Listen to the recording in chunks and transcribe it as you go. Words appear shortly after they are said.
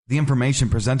The information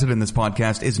presented in this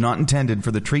podcast is not intended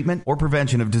for the treatment or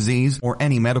prevention of disease or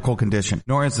any medical condition,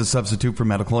 nor as a substitute for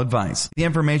medical advice. The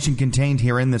information contained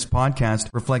here in this podcast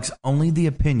reflects only the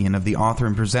opinion of the author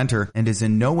and presenter and is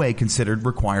in no way considered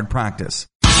required practice.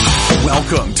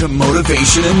 Welcome to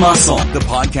Motivation and Muscle, the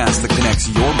podcast that connects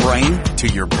your brain to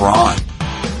your brawn.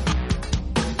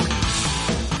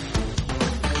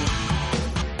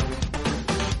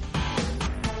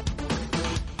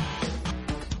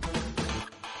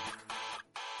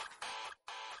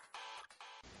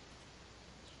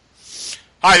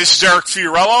 Hi, this is Eric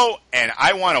Fiorillo, and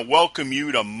I want to welcome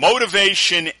you to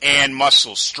Motivation and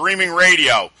Muscle Streaming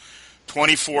Radio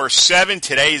 24/7.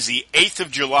 Today is the 8th of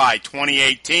July,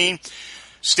 2018.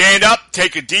 Stand up,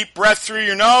 take a deep breath through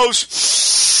your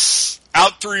nose,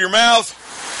 out through your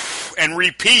mouth, and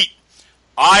repeat.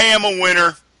 I am a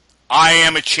winner. I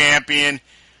am a champion.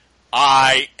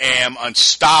 I am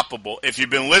unstoppable. If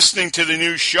you've been listening to the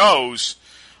new shows,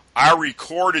 I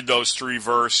recorded those three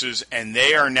verses, and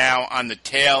they are now on the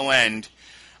tail end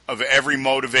of every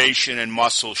Motivation and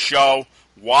Muscle show.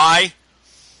 Why?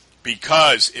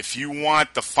 Because if you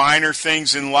want the finer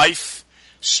things in life,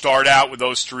 start out with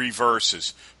those three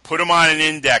verses. Put them on an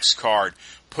index card.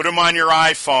 Put them on your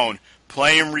iPhone.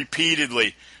 Play them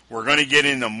repeatedly. We're going to get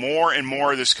into more and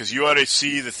more of this because you ought to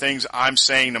see the things I'm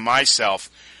saying to myself.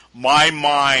 My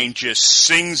mind just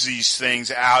sings these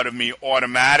things out of me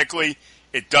automatically.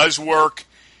 It does work,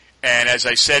 and as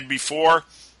I said before,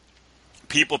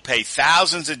 people pay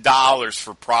thousands of dollars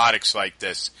for products like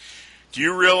this. Do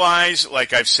you realize,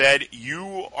 like I've said,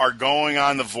 you are going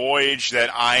on the voyage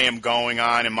that I am going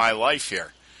on in my life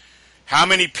here? How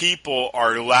many people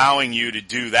are allowing you to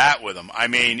do that with them? I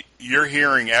mean, you're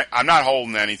hearing, I'm not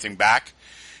holding anything back.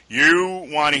 You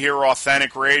want to hear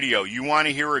authentic radio. You want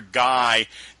to hear a guy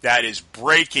that is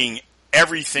breaking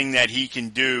everything that he can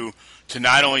do to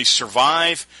not only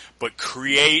survive, but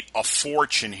create a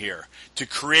fortune here, to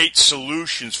create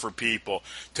solutions for people,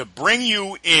 to bring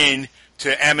you in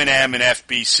to M&M and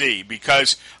FBC,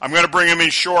 because I'm going to bring him in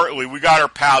shortly. We got our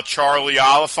pal Charlie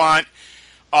Oliphant.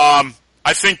 I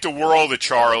think the world of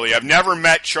Charlie. I've never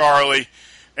met Charlie,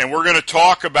 and we're going to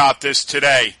talk about this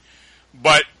today,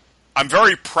 but I'm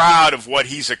very proud of what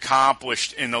he's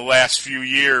accomplished in the last few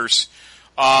years.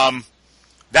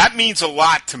 That means a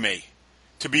lot to me,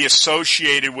 to be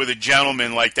associated with a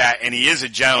gentleman like that, and he is a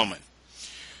gentleman.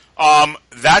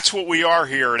 That's what we are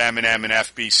here at M&M and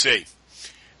FBC.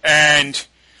 And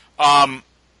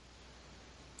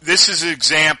this is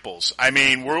examples. I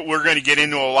mean, we're going to get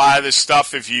into a lot of this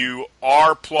stuff. If you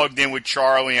are plugged in with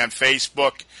Charlie on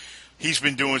Facebook, he's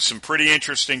been doing some pretty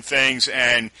interesting things,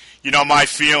 and you know my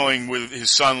feeling with his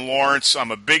son Lawrence.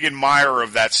 I'm a big admirer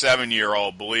of that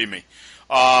 7-year-old, believe me.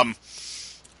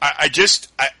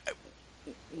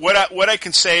 What I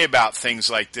can say about things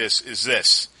like this is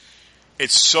this.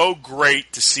 It's so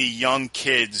great to see young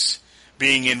kids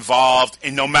being involved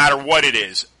in no matter what it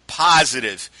is,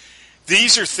 positive.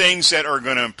 These are things that are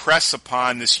going to impress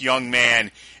upon this young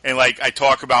man. And like I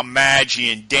talk about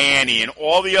Maggie and Danny and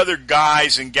all the other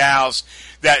guys and gals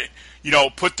that, you know,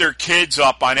 put their kids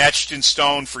up on Etched in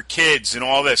Stone for Kids and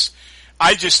all this.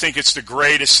 I just think it's the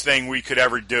greatest thing we could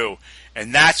ever do.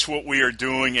 And that's what we are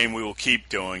doing, and we will keep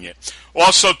doing it.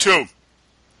 Also, too,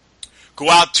 go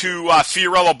out to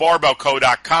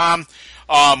FiorilloBarbellCo.com.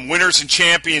 Winners and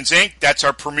Champions, Inc., that's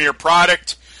our premier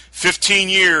product. 15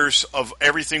 years of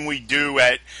everything we do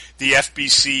at the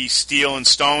FBC Steel and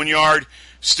Stone Yard.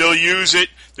 Still use it.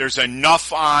 There's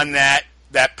enough on that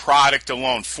product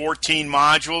alone. 14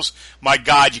 modules. My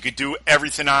God, you could do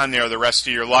everything on there the rest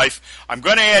of your life. I'm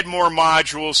going to add more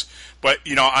modules, but,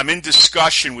 you know, I'm in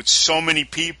discussion with so many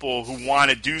people who want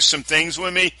to do some things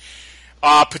with me.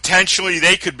 Potentially,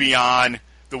 they could be on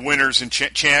the Winners and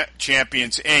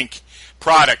Champions, Inc.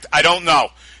 product. I don't know.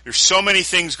 There's so many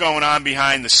things going on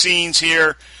behind the scenes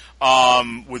here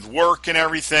with work and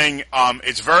everything.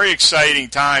 It's very exciting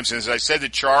times. As I said to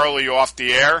Charlie off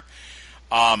the air,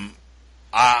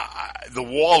 the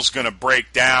wall's going to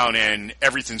break down and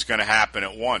everything's going to happen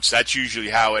at once. That's usually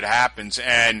how it happens.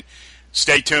 And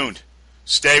stay tuned.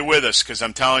 Stay with us, because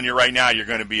I'm telling you right now, you're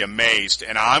going to be amazed.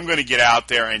 And I'm going to get out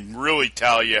there and really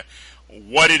tell you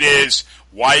what it is,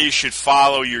 why you should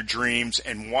follow your dreams,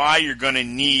 and why you're going to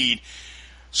need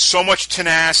so much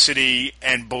tenacity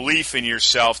and belief in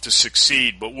yourself to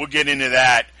succeed. But we'll get into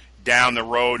that down the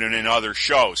road and in other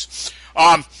shows.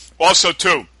 Also,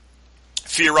 too,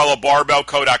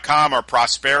 FiorilloBarbellCo.com, our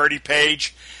prosperity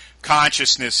page,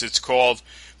 Consciousness it's called.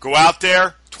 Go out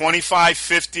there, $25,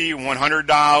 $50,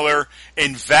 $100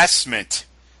 investment.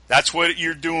 That's what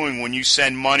you're doing when you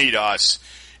send money to us.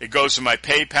 It goes to my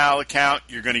PayPal account.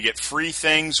 You're going to get free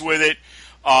things with it.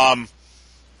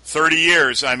 30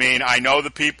 years. I mean, I know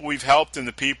the people we've helped and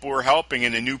the people we're helping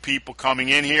and the new people coming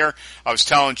in here. I was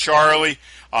telling Charlie,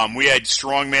 we had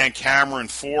strongman Cameron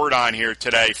Ford on here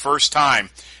today. First time.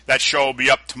 That show will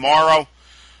be up tomorrow.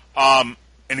 An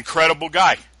incredible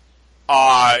guy.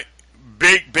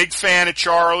 Big fan of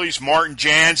Charlie's. Martin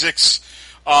Janzik's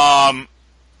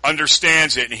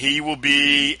understands it, and he will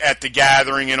be at the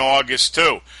gathering in August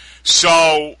too.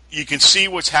 So you can see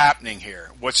what's happening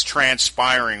here, what's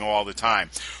transpiring all the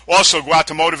time. Also, go out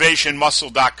to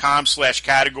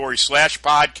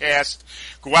motivationmuscle.com/category/podcast.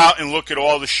 Go out and look at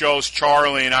all the shows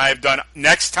Charlie and I have done.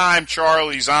 Next time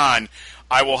Charlie's on,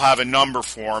 I will have a number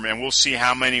for him, and we'll see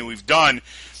how many we've done.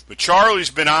 But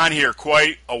Charlie's been on here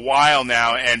quite a while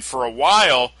now, and for a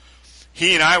while,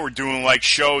 he and I were doing like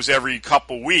shows every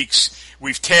couple weeks.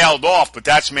 We've tailed off, but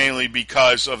that's mainly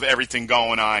because of everything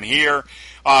going on here.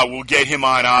 We'll get him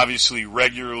on, obviously,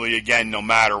 regularly again, no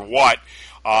matter what,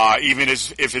 even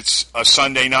if it's a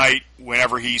Sunday night,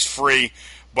 whenever he's free.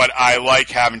 But I like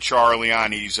having Charlie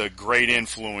on. He's a great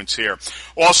influence here.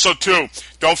 Also, too,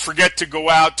 don't forget to go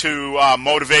out to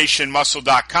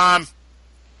motivationmuscle.com.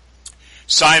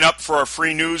 Sign up for our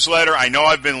free newsletter. I know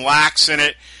I've been lax in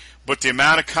it, but the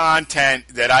amount of content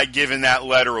that I give in that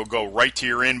letter will go right to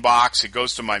your inbox. It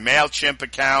goes to my MailChimp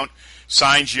account,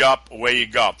 signs you up, away you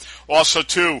go. Also,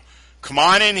 too, come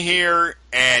on in here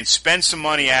and spend some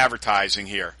money advertising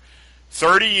here.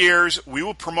 30 years, we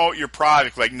will promote your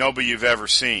product like nobody you've ever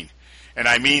seen. And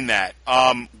I mean that.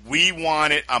 We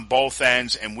want it on both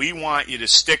ends, and we want you to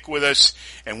stick with us,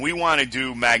 and we want to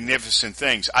do magnificent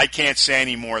things. I can't say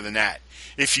any more than that.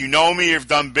 If you know me or have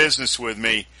done business with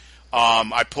me,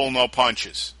 I pull no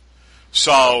punches.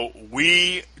 So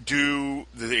we do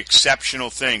the exceptional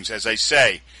things. As I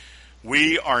say,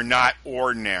 we are not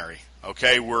ordinary,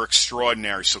 okay? We're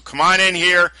extraordinary. So come on in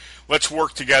here. Let's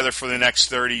work together for the next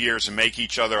 30 years and make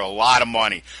each other a lot of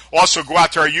money. Also, go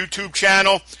out to our YouTube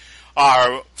channel,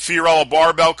 our Fiorillo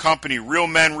Barbell Company, Real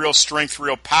Men, Real Strength,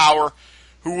 Real Power.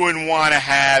 Who wouldn't want to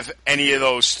have any of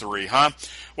those three, huh?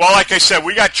 Well, like I said,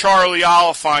 we got Charlie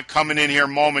Oliphant coming in here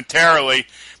momentarily,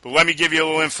 but let me give you a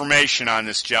little information on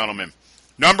this gentleman.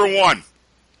 Number one,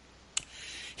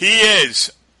 he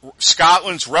is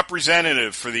Scotland's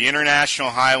representative for the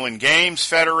International Highland Games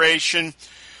Federation.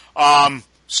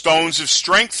 Stones of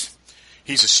Strength.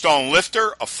 He's a stone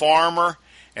lifter, a farmer,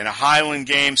 and a Highland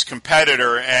Games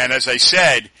competitor. And as I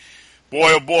said,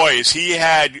 boy, oh boy, has he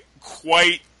had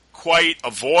quite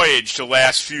a voyage the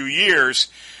last few years.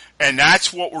 And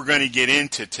that's what we're going to get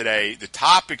into today. The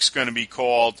topic's going to be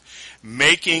called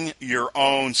Making Your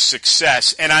Own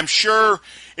Success. And I'm sure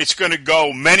it's going to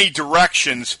go many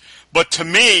directions. But to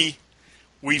me,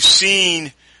 we've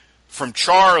seen from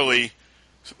Charlie,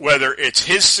 whether it's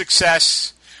his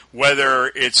success,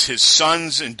 whether it's his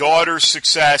sons and daughters'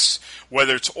 success,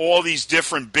 whether it's all these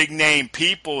different big-name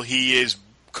people he is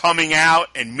coming out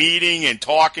and meeting and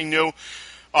talking to,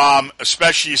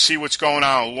 especially you see what's going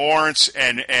on with Lawrence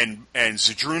and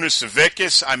Zydrunas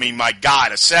Savickas. I mean, my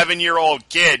God, a 7-year-old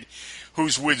kid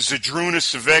who's with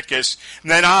Zydrunas Savickas.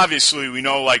 And then obviously we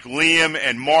know like Liam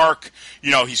and Mark,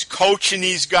 you know, he's coaching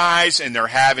these guys and they're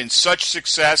having such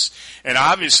success. And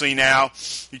obviously now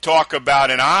you talk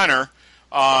about an honor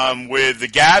with the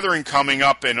gathering coming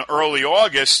up in early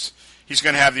August. He's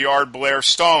going to have the Ard Blair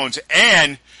Stones.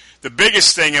 And the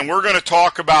biggest thing, and we're going to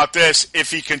talk about this,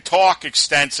 if he can talk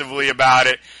extensively about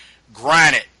it,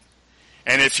 granite.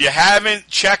 And if you haven't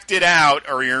checked it out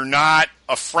or you're not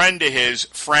a friend of his,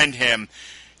 friend him.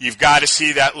 You've got to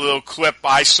see that little clip.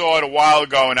 I saw it a while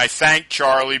ago, and I thank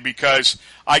Charlie because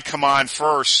I come on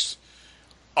first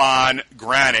on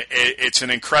granite. It's an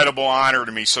incredible honor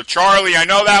to me. So, Charlie, I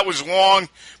know that was long,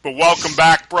 but welcome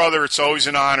back, brother. It's always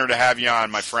an honor to have you on,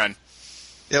 my friend.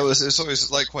 Yeah, well, it's always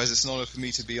likewise. It's an honour for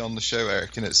me to be on the show,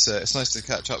 Eric, and it's nice to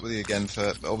catch up with you again.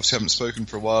 Obviously, I haven't spoken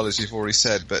for a while, as you've already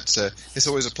said, but it's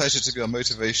always a pleasure to be on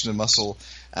Motivation and Muscle.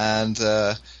 And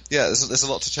yeah, there's a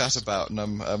lot to chat about, and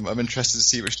I'm interested to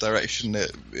see which direction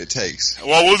it takes.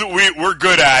 Well, we're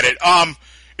good at it.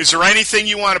 Is there anything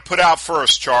you want to put out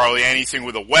first, Charlie? Anything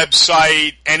with a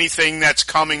website? Anything that's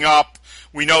coming up?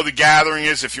 We know the gathering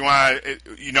is, if you want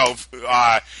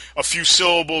to, a few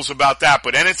syllables about that.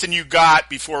 But anything you got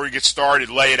before we get started,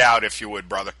 lay it out if you would,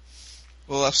 brother.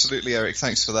 Well, absolutely, Eric.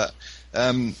 Thanks for that.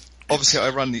 Obviously, I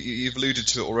run, you've alluded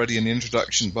to it already in the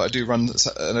introduction, but I do run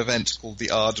an event called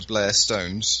the Ard Blair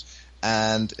Stones.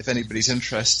 And if anybody's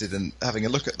interested in having a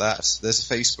look at that, there's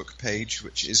a Facebook page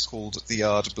which is called the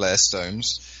Ard Blair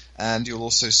Stones. And you'll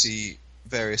also see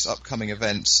various upcoming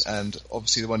events, and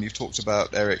obviously the one you've talked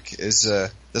about, Eric, is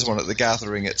there's one at the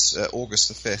Gathering. It's August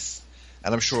the 5th,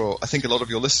 and I think a lot of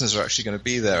your listeners are actually going to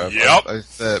be there. Yep.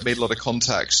 I've made a lot of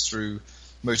contacts through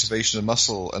Motivation and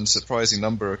Muscle, and a surprising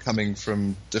number are coming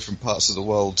from different parts of the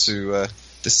world to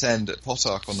descend at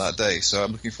Potarch on that day, so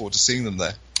I'm looking forward to seeing them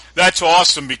there. That's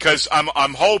awesome, because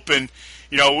I'm hoping,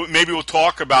 maybe we'll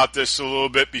talk about this a little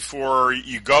bit before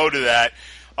you go to that.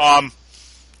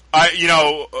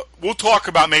 We'll talk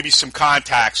about maybe some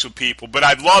contacts with people, but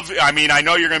I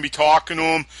know you're going to be talking to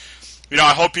them.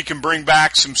 I hope you can bring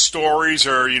back some stories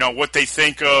or, what they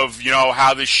think of,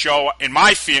 how this show,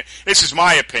 this is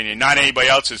my opinion, not anybody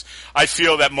else's. I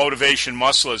feel that Motivation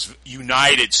Muscle has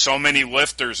united so many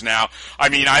lifters now.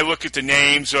 I look at the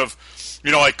names of,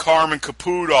 like Carmen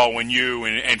Caputo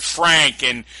and Frank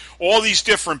and all these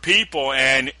different people,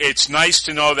 and it's nice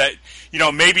to know that,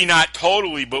 maybe not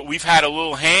totally, but we've had a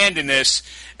little hand in this.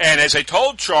 And as I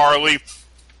told Charlie,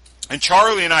 and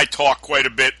Charlie and I talk quite a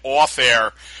bit off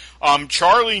air,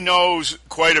 Charlie knows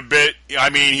quite a bit.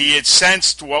 He had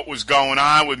sensed what was going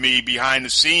on with me behind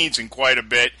the scenes and quite a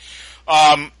bit.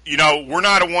 We're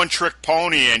not a one-trick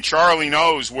pony, and Charlie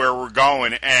knows where we're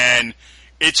going, and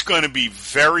it's going to be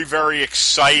very, very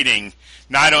exciting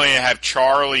not only to have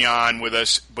Charlie on with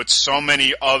us, but so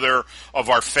many other of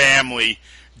our family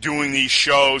doing these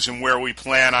shows and where we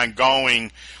plan on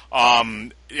going.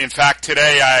 In fact,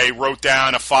 today I wrote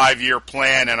down a 5-year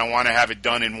plan, and I want to have it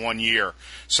done in 1 year.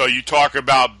 So you talk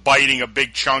about biting a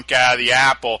big chunk out of the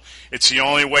apple. It's the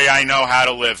only way I know how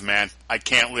to live, man. I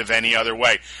can't live any other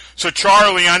way. So,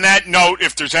 Charlie, on that note,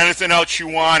 if there's anything else you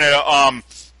want to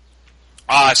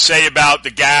say about the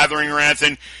Gathering or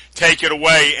anything, take it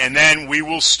away, and then we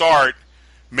will start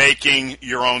making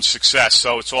your own success.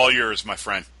 So it's all yours, my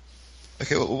friend.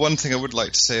 Okay, well, one thing I would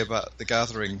like to say about the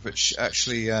Gathering, which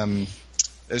actually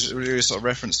is really a sort of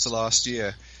reference to last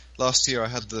year. Last year I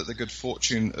had the good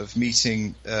fortune of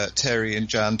meeting Terry and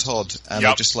Jan Todd, and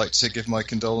I'd just like to give my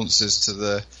condolences to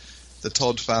the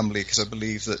Todd family, because I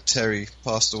believe that Terry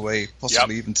passed away,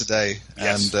 possibly even today.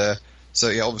 Yes. And so,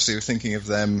 yeah, obviously we're thinking of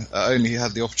them. I only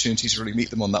had the opportunity to really meet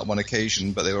them on that one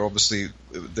occasion, but they were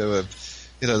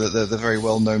they're very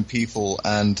well-known people,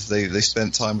 and they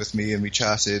spent time with me, and we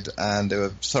chatted, and they were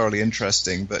thoroughly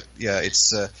interesting. But yeah,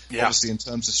 it's obviously in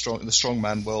terms of the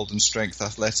strongman world and strength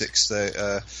athletics,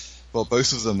 well,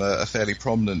 both of them are fairly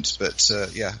prominent. But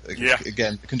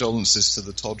again, condolences to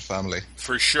the Todd family.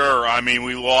 For sure.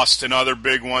 We lost another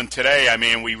big one today.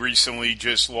 We recently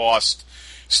just lost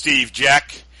Steve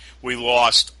Jeck. We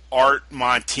lost Art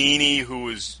Montini, who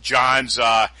was John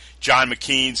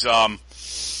McKean's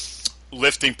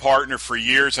lifting partner for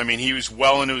years. He was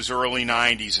well into his early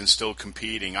 90s and still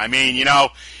competing.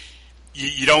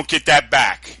 You don't get that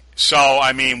back. So,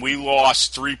 we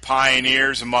lost 3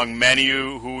 pioneers among many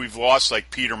who we've lost, like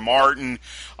Peter Martin.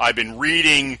 I've been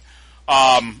reading,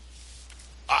 I'm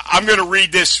going to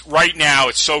read this right now.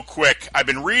 It's so quick. I've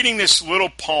been reading this little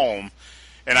poem,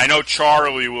 and I know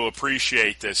Charlie will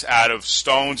appreciate this, out of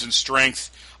Stones and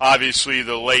Strength, obviously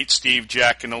the late Steve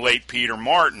Jeck and the late Peter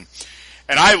Martin.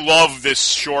 And I love this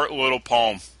short little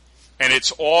poem. And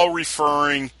it's a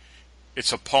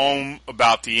poem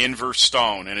about the inverse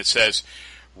stone. And it says,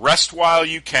 "Rest while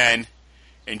you can,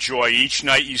 enjoy each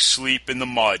night you sleep in the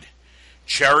mud.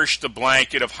 Cherish the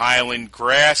blanket of Highland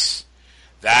grass.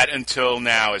 That until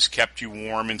now has kept you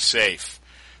warm and safe.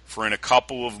 For in a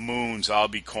couple of moons I'll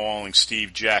be calling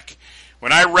Steve Jeck."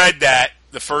 When I read that,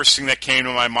 the first thing that came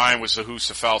to my mind was the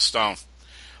Husafell Stone.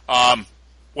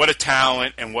 What a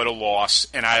talent and what a loss.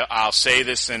 And I'll say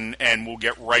this, and we'll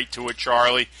get right to it,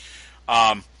 Charlie.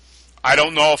 I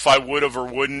don't know if I would have or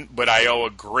wouldn't, but I owe a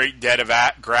great debt of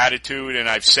gratitude, and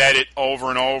I've said it over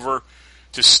and over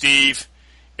to Steve.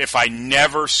 If I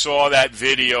never saw that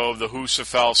video of the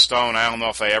Husafell Stone, I don't know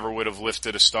if I ever would have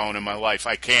lifted a stone in my life.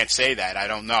 I can't say that. I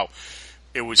don't know.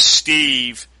 It was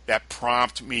Steve that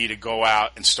prompted me to go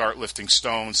out and start lifting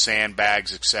stones,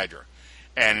 sandbags, etc.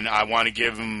 And I want to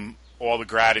give him all the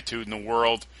gratitude in the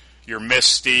world. You're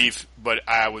missed, Steve, but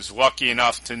I was lucky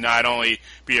enough to not only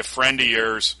be a friend of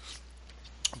yours,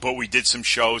 but we did some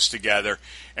shows together,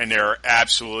 and they're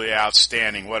absolutely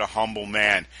outstanding. What a humble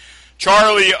man.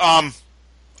 Charlie,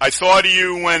 I thought of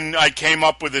you when I came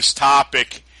up with this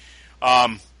topic,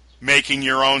 making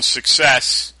your own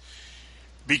success,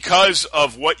 because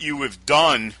of what you have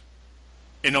done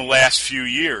in the last few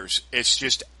years. It's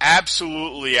just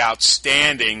absolutely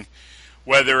outstanding.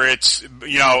 Whether it's,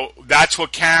 that's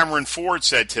what Cameron Ford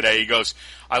said today. He goes,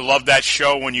 "I love that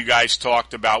show when you guys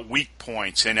talked about weak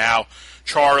points," and how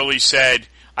Charlie said,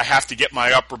 I have to get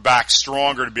my upper back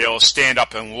stronger to be able to stand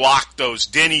up and lock those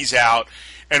dinnies out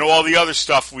and all the other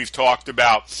stuff we've talked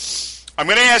about. I'm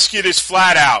going to ask you this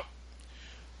flat out.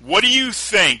 What do you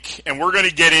think, and we're going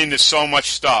to get into so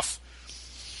much stuff,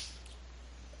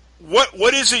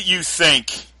 what is it you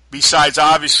think, besides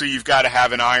obviously you've got to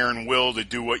have an iron will to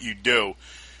do what you do,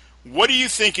 what do you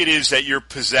think it is that you're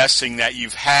possessing that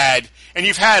you've had, and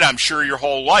you've had, I'm sure, your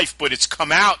whole life, but it's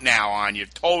come out now on you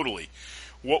totally?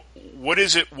 What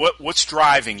is it, what's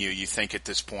driving you think, at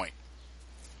this point?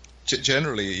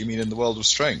 Generally, you mean in the world of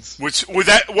strength?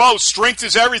 Strength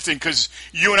is everything, because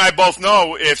you and I both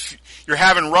know if you're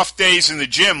having rough days in the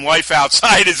gym, life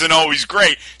outside isn't always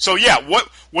great. So yeah, what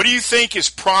do you think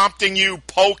is prompting you,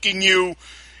 poking you?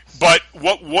 But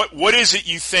what is it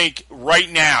you think right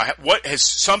now? What has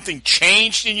something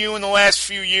changed in you in the last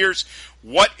few years?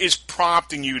 What is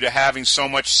prompting you to having so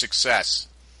much success?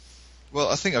 Well,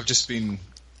 I think I've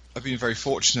been very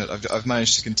fortunate. I've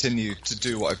managed to continue to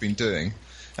do what I've been doing,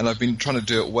 and I've been trying to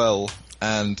do it well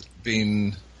and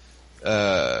been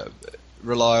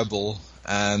reliable,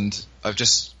 and I've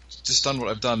just done what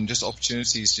I've done. Just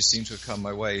opportunities just seem to have come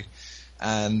my way,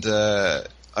 and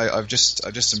I've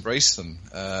just embraced them.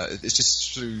 It's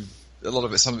just through a lot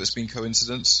of it. Some of it's been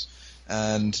coincidence,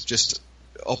 and just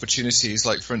opportunities.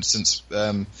 Like, for instance,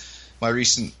 my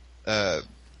recent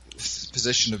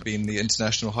position of being the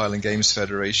International Highland Games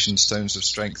Federation Stones of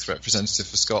Strength representative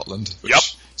for Scotland.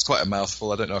 Which is quite a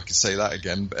mouthful. I don't know if I can say that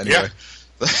again, but anyway,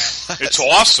 it's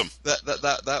awesome.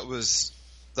 That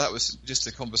was just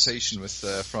a conversation with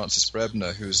Francis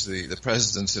Brebner, who's the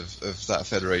president of that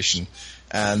federation,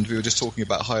 and we were just talking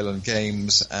about Highland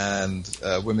Games and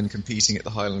women competing at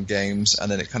the Highland Games, and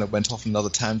then it kind of went off another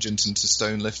tangent into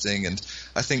stone lifting, and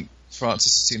I think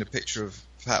Francis has seen a picture of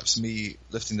perhaps me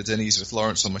lifting the dinnies with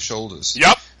Lawrence on my shoulders.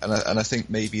 Yep. And I think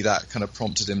maybe that kind of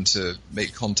prompted him to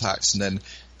make contacts, and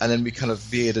then we kind of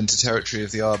veered into territory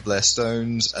of the Ardblair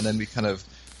Stones, and then we kind of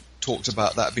talked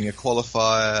about that being a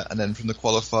qualifier, and then from the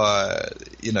qualifier,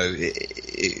 you know,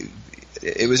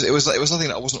 it was something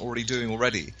that I wasn't already doing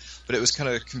already, but it was kind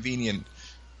of convenient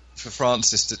for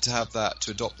Francis to have that,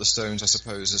 to adopt the Stones, I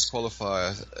suppose, as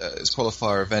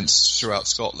qualifier events throughout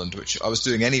Scotland, which I was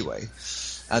doing anyway.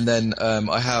 And then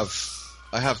I have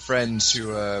friends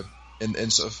who are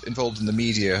in sort of involved in the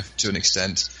media to an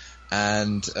extent,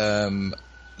 and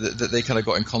they kind of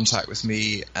got in contact with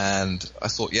me, and I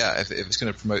thought, if it's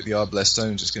going to promote the Ardblair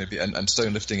Stones, it's going to be, and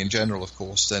stone lifting in general, of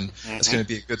course, then it's going to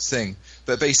be a good thing.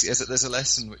 But basically, there's a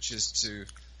lesson which is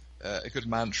a good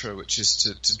mantra, which is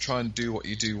to try and do what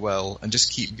you do well and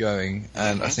just keep going.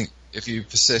 And I think if you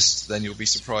persist, then you'll be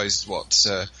surprised what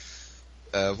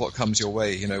comes your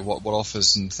way, you know, what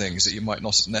offers and things that you might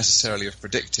not necessarily have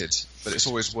predicted. But it's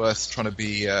always worth trying to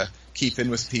be keep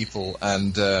in with people,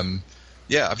 and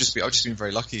I've just been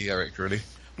very lucky, Eric, really.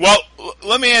 Well,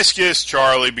 let me ask you this,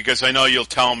 Charlie, because I know you'll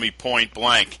tell me point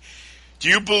blank. Do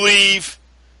you believe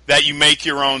that you make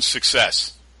your own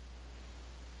success?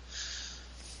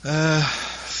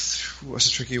 What's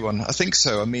a tricky one? I think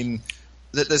so. I mean,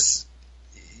 if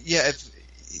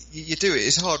you do it,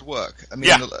 it's hard work. I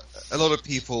mean, a lot of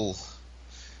people.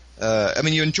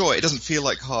 You enjoy it. It doesn't feel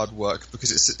like hard work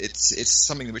because it's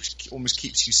something which almost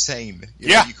keeps you sane. You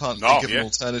can't think of an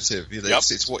alternative.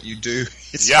 It's what you do.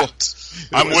 It's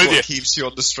what keeps you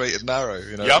on the straight and narrow.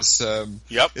 You know, it's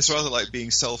rather like being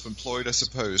self-employed, I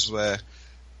suppose, where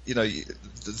you know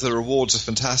the rewards are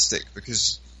fantastic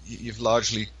because you've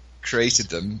largely created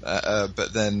them,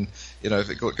 but then you know if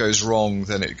it goes wrong,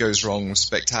 then it goes wrong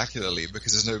spectacularly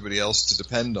because there's nobody else to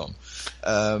depend on.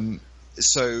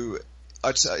 So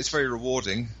I'd say it's very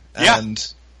rewarding,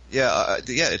 and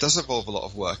it does involve a lot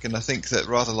of work. And I think that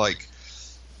rather like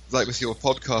with your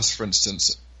podcast, for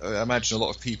instance, I imagine a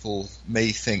lot of people may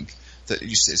think that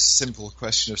it's a simple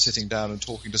question of sitting down and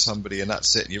talking to somebody, and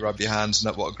that's it. And you rub your hands,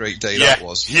 and what a great day that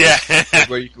was.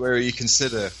 Where you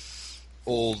consider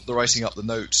all the writing up the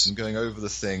notes and going over the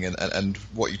thing and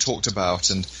what you talked about,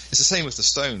 and it's the same with the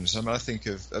stones. I mean, I think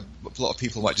of a lot of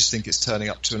people might just think it's turning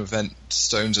up to an event,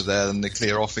 stones are there, and they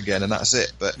clear off again, and that's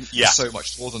it. But there's so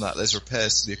much more than that. There's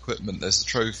repairs to the equipment, there's the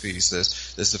trophies,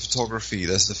 there's the photography,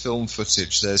 there's the film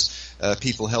footage, there's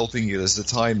people helping you, there's the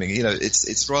timing. You know,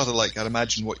 it's rather like I'd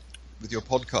imagine what with your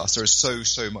podcast. There is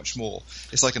so much more.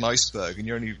 It's like an iceberg,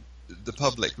 and the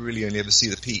public really only ever see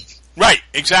the peak. Right,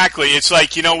 exactly. It's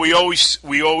like, you know, we always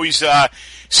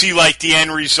see like the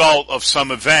end result of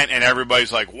some event, and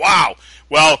everybody's like, "Wow,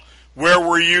 well, where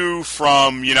were you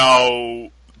from, you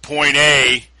know, point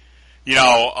A, you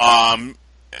know,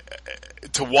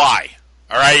 to Y?"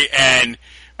 All right, and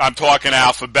I'm talking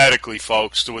alphabetically,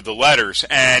 folks, with the letters,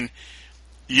 and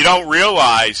you don't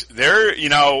realize there. You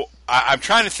know, I'm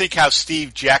trying to think how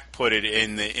Steve Jack put it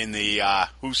in the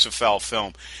Husafel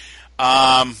film.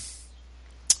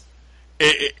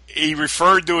 He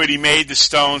referred to it. He made the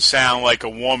stone sound like a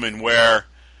woman. Where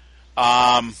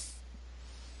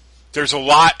there's a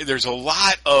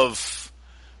lot of.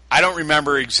 I don't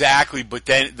remember exactly, but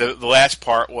then the last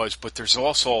part was, but there's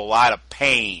also a lot of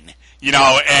pain, you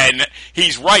know, and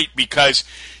he's right, because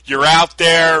you're out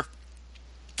there,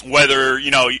 whether, you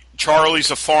know,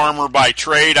 Charlie's a farmer by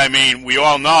trade. I mean, we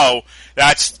all know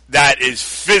that is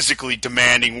physically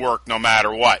demanding work no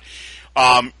matter what.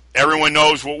 Everyone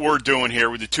knows what we're doing here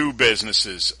with the two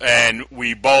businesses, and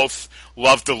we both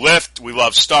love to lift, we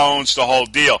love stones, the whole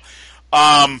deal.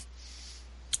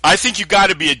 I think you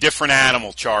got to be a different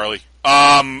animal, Charlie.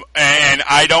 And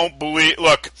I don't believe.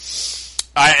 Look,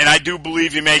 I do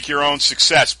believe you make your own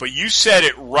success. But you said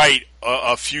it right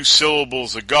a few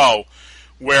syllables ago,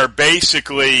 where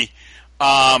basically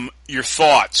your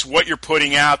thoughts, what you're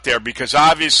putting out there, because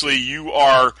obviously you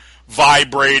are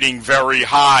vibrating very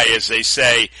high, as they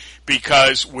say,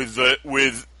 because with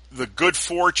the good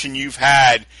fortune you've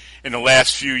had in the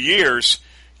last few years,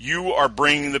 you are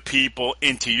bringing the people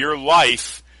into your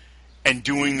life and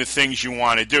doing the things you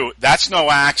want to do. That's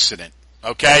no accident,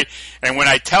 okay? And when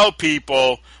I tell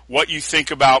people what you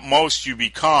think about most, you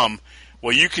become,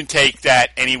 well, you can take that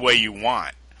any way you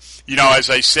want. You know, as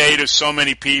I say to so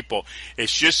many people,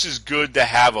 it's just as good to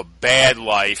have a bad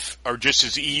life, or just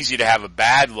as easy to have a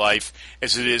bad life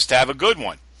as it is to have a good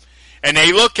one. And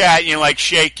they look at you like,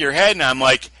 shake your head, and I'm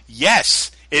like, yes,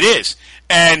 it is.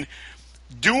 And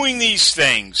doing these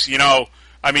things, you know,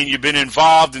 I mean, you've been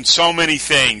involved in so many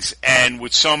things and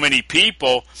with so many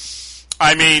people.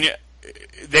 I mean,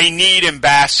 they need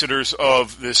ambassadors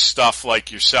of this stuff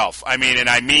like yourself. I mean, and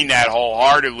I mean that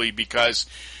wholeheartedly, because,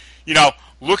 you know,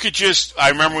 look at I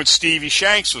remember when Stevie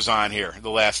Shanks was on here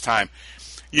the last time.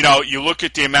 You know, you look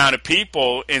at the amount of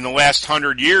people in the last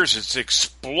 100 years, it's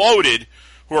exploded,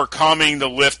 who are coming to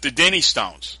lift the Denny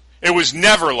stones. It was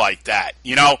never like that,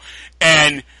 you know,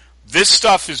 and this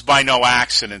stuff is by no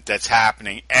accident that's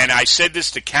happening. And I said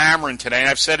this to Cameron today, and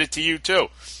I've said it to you too.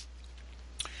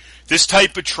 This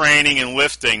type of training and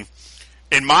lifting,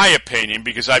 in my opinion,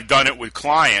 because I've done it with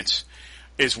clients,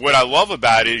 is what I love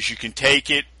about it is you can take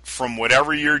it from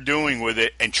whatever you're doing with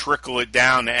it and trickle it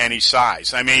down to any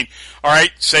size. I mean, all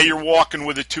right, say you're walking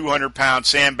with a 200-pound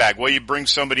sandbag. Well, you bring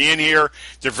somebody in here,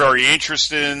 they're very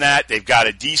interested in that, they've got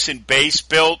a decent base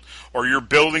built, or you're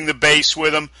building the base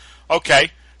with them.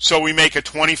 Okay. So we make a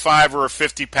 25 or a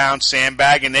 50-pound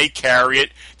sandbag, and they carry it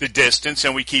the distance,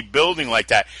 and we keep building like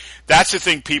that. That's the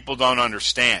thing people don't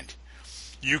understand.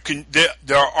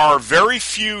 There are very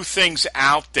few things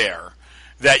out there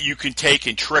that you can take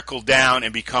and trickle down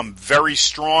and become very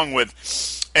strong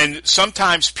with. And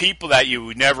sometimes people that you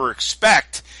would never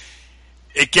expect,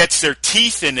 it gets their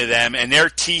teeth into them and their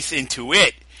teeth into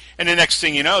it. And the next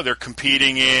thing you know, they're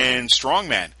competing in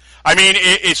strongman. I mean,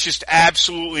 it's just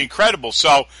absolutely incredible.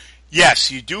 So,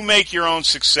 yes, you do make your own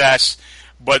success,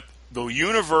 but the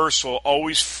universe will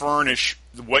always furnish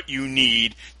what you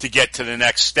need to get to the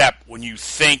next step when you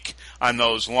think on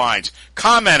those lines.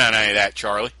 Comment on any of that,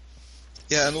 Charlie.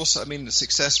 Yeah, and also, I mean,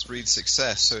 success breeds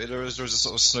success, so there is a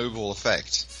sort of snowball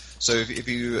effect. So if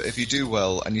you do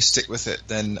well and you stick with it,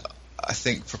 then I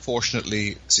think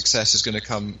proportionately success is going to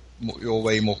come your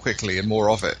way more quickly and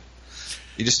more of it.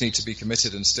 You just need to be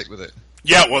committed and stick with it.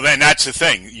 Yeah, well, then that's the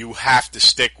thing. You have to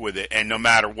stick with it, and no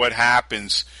matter what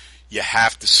happens, you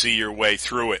have to see your way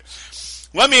through it.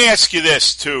 Let me ask you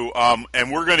this, too,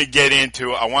 and we're going to get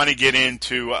into, I want to get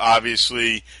into,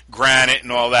 obviously, granite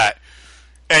and all that.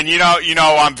 And, you know,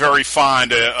 I'm very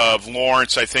fond of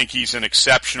Lawrence. I think he's an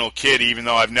exceptional kid, even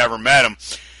though I've never met him.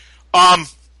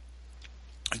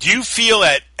 Do you feel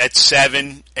at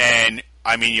 7, and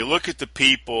I mean, you look at the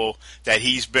people that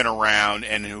he's been around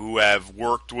and who have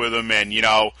worked with him, and, you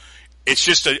know, it's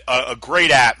just a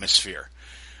great atmosphere.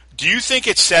 Do you think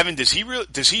at 7, does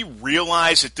he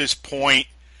realize at this point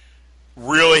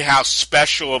really how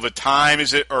special of a time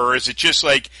is it, or is it just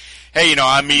like, hey, you know,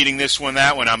 I'm eating this one,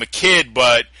 that one, I'm a kid,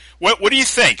 but what do you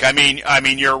think? I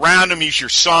mean, you're around him, he's your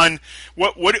son.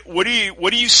 What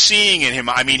are you seeing in him?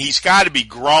 I mean, he's got to be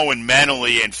growing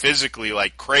mentally and physically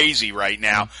like crazy right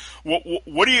now.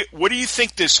 What do you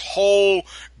think this whole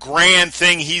grand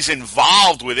thing he's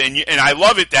involved with? And I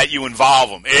love it that you involve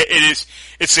him.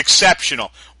 It's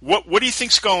exceptional. What do you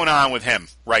think's going on with him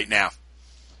right now?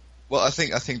 Well, I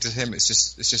think to him it's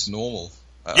just normal.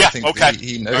 Yeah. I think okay.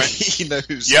 He knows. Right. He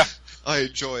knows. Yeah. I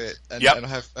enjoy it, and, yep. and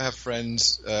I have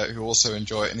friends who also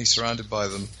enjoy it, and he's surrounded by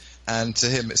them. And to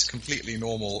him, it's completely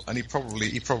normal, and he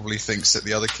probably thinks that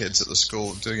the other kids at the school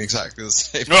are doing exactly the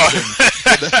same thing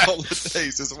in their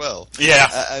holidays as well.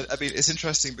 Yeah, I mean, it's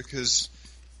interesting because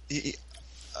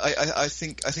I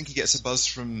think he gets a buzz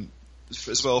from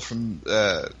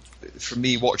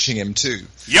me watching him too.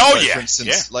 For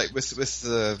instance, like with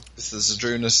the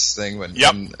Zydrunas thing when he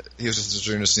was with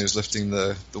Zydrunas and he was lifting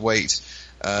the weight.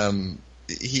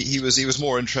 He was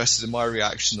more interested in my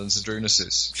reaction than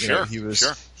Zydrunas's. Sure.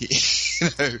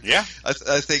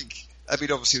 I think. I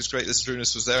mean, obviously, it was great that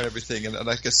Zydrunas was there and everything, and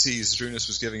I could see Zydrunas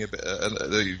was giving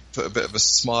put a bit of a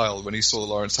smile when he saw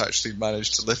Lawrence actually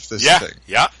managed to lift this thing.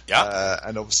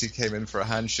 And obviously came in for a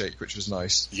handshake, which was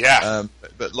nice. Yeah.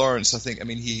 But Lawrence, I think, I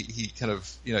mean, he kind of,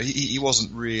 he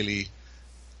wasn't really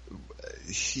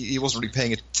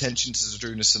paying attention to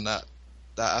Zydrunas in that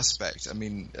aspect. I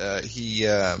mean,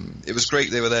 it was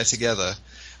great they were there together.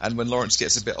 And when Lawrence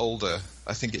gets a bit older,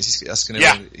 I think that's going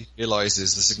to he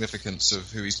realizes the significance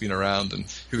of who he's been around and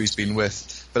who he's been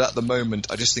with. But at the moment,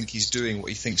 I just think he's doing what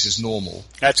he thinks is normal.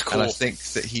 That's cool. And I think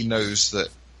that he knows that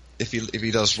if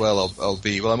he does well,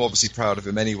 I'm obviously proud of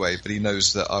him anyway, but he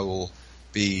knows that I will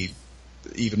be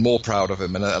even more proud of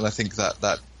him. And I think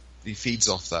that he feeds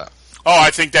off that. Oh, I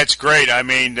think that's great. I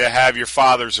mean, to have your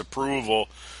father's approval,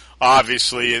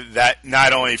 obviously, that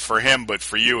not only for him but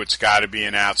for you, it's got to be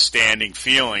an outstanding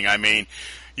feeling. I mean,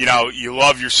 you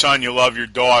love your son, you love your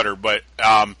daughter, but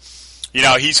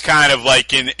he's kind of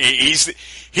like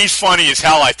he's funny as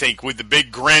hell, I think, with the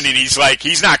big grin, and he's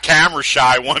not camera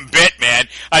shy one bit, man.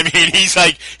 I mean, he's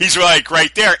like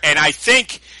right there, and I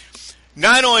think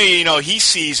not only he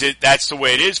sees it, that's the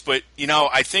way it is, but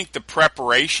I think the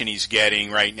preparation he's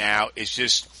getting right now is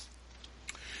just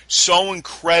so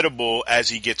incredible as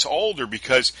he gets older,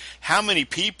 because how many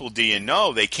people do you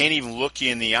know they can't even look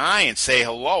you in the eye and say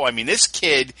hello? I mean, this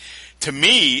kid, to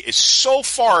me, is so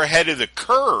far ahead of the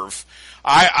curve.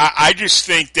 I just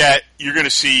think that you're going to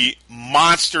see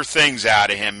monster things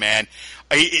out of him, man.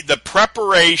 The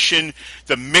preparation,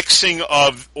 the mixing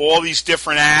of all these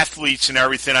different athletes and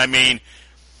everything, I mean,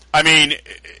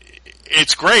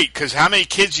 it's great, because how many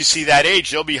kids you see that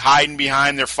age, they'll be hiding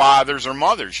behind their fathers or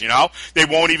mothers, They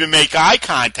won't even make eye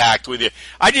contact with you.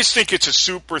 I just think it's a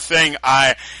super thing.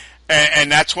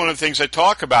 And that's one of the things I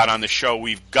talk about on the show.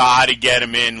 We've got to get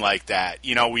them in like that.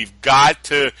 We've got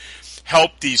to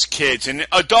help these kids, and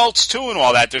adults too and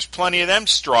all that. There's plenty of them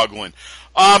struggling.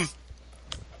 I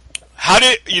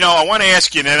want to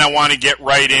ask you, and then I want to get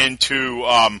right into,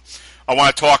 I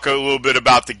want to talk a little bit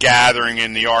about the gathering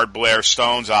and the Ard Blair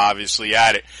Stones, obviously,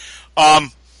 at it.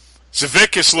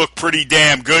 Zavickas looked pretty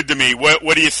damn good to me.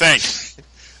 What do you think?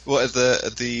 What, at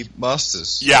the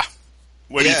Masters? Yeah.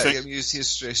 What do you think? I mean, he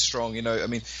was very strong, I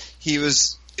mean, it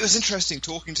was interesting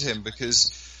talking to him,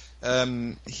 because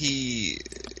he's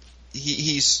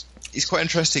quite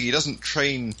interesting. He doesn't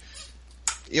train.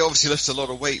 He obviously lifts a lot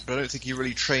of weight, but I don't think he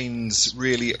really trains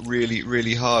really, really,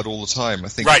 really hard all the time. I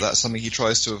think that's something he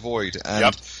tries to avoid.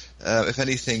 And if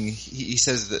anything, he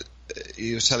says that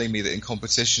he was telling me that in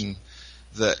competition,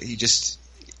 that it's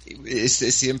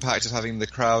the impact of having the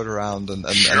crowd around and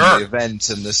the event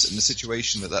and the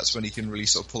situation that's when he can really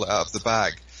sort of pull it out of the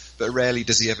bag. But rarely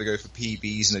does he ever go for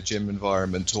PBs in a gym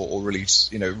environment or really,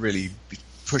 really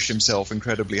push himself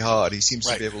incredibly hard. He seems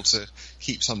to be able to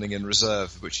keep something in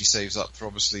reserve, which he saves up for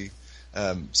obviously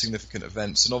significant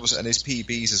events, and obviously, and his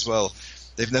PBs as well.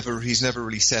 He's never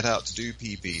really set out to do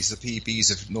PBs. The PBs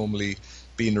have normally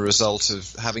been a result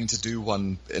of having to do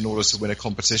one in order to win a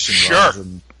competition, rather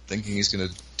than thinking he's going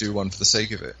to do one for the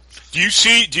sake of it. Do you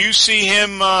see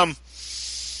him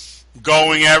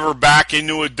going ever back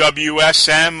into a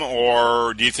WSM,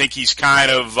 or do you think he's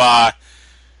kind of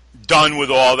done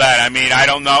with all that? I mean, I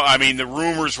don't know. I mean, the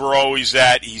rumors were always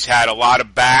that he's had a lot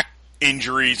of back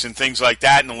injuries and things like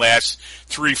that in the last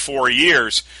 3-4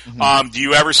 years. Mm-hmm. Do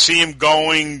you ever see him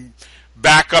going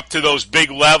back up to those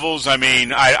big levels? I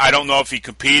mean, I don't know if he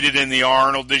competed in the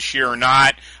Arnold this year or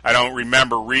not. I don't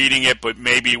remember reading it, but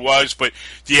maybe he was. But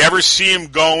do you ever see him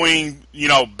going,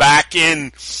 back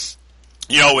in,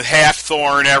 with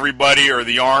Halfthor and everybody, or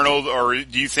the Arnold, or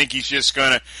do you think he's just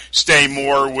going to stay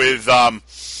more with,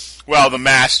 the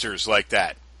Masters like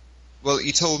that? Well,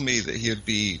 he told me that he would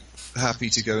be happy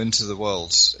to go into the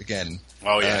Worlds again.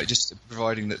 Oh, yeah. Just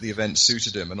providing that the event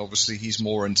suited him, and obviously he's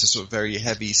more into sort of very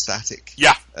heavy static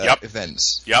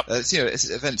events. Yep. It's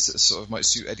events that sort of might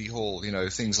suit Eddie Hall,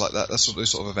 things like that. That's those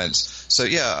sort of events. So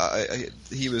yeah,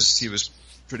 he was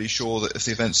pretty sure that if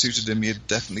the event suited him, he'd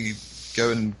definitely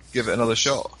go and give it another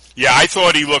shot. Yeah, I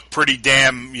thought he looked pretty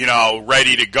damn,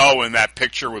 ready to go in that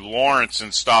picture with Lawrence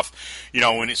and stuff.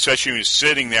 Especially when he was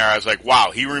sitting there, I was like,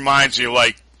 wow, he reminds me of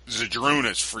like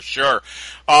Zadrunas for sure.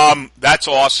 That's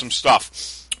awesome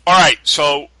stuff. All right,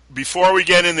 so before we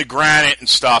get into granite and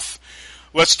stuff,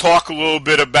 let's talk a little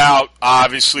bit about,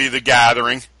 obviously, the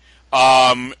gathering.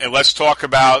 And let's talk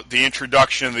about the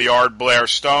introduction of the Ard Blair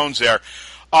Stones there.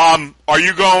 Are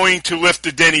you going to lift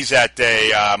the Dinnies that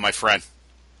day, my friend?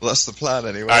 Well, that's the plan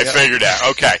anyway. I figured that.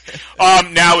 Okay.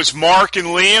 Now, is Mark and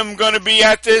Liam going to be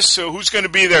at this? So who's going to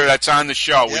be there that's on the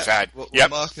show we've had? Well, yep.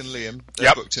 Mark and Liam,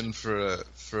 they're booked in for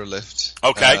a lift.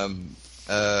 Okay.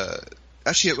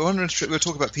 Actually, we were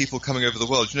talking about people coming over the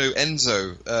world. You know,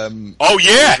 Enzo. Oh,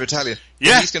 yeah. Italian.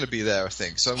 Yeah. He's going to be there, I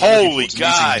think. So I'm Holy looking forward to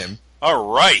God. meeting him.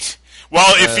 All right.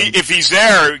 Well, if he's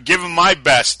there, give him my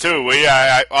best, too.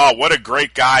 Oh, what a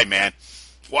great guy, man.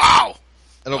 Wow.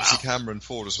 And obviously Cameron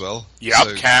Ford as well. Yep,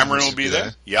 so Cameron will be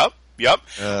there. Yep.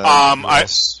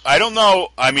 I don't know.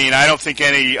 I mean, I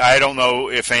don't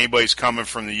know if anybody's coming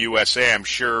from the USA. I'm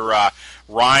sure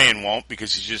Ryan won't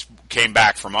because he just came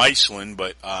back from Iceland.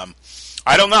 But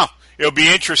I don't know. It'll be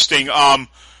interesting.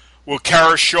 Will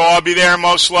Kara Shaw be there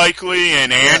most likely?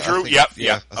 And Andrew? I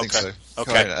Okay. think so.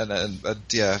 Okay.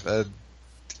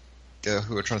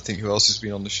 Who are trying to think who else has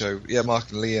been on the show? Yeah,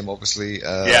 Mark and Liam, obviously.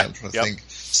 I'm trying to think.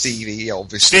 Stevie,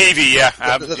 obviously. Stevie, yeah.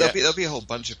 There'll be a whole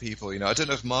bunch of people. You know, I don't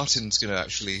know if Martin's going to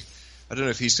actually. I don't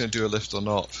know if he's going to do a lift or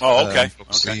not. Oh, okay.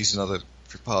 Obviously, he's another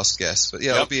past guest, but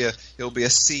yeah, it'll be a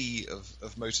sea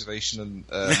of motivation and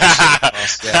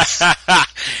past guests.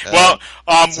 Well,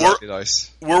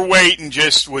 we're waiting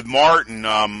just with Martin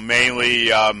mainly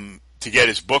to get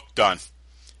his book done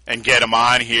and get him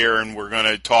on here, and we're going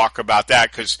to talk about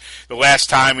that because the last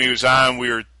time he was on, we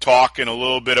were talking a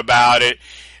little bit about it.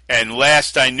 And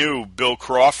last I knew, Bill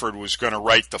Crawford was going to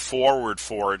write the foreword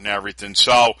for it and everything.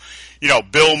 So,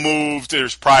 Bill moved.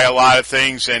 There's probably a lot of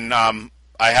things, and I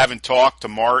haven't talked to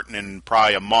Martin in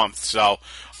probably a month. So,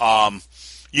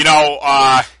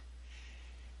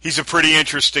 he's a pretty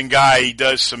interesting guy. He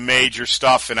does some major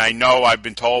stuff, and I know I've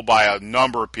been told by a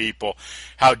number of people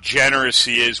how generous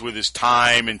he is with his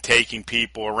time and taking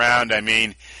people around. I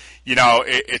mean,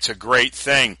 it's a great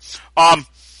thing.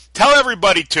 Tell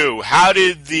everybody, too, how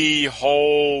did the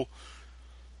whole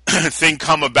thing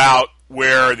come about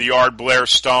where the Ard Blair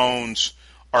Stones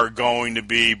are going to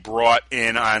be brought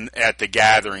in at the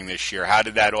gathering this year? How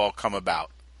did that all come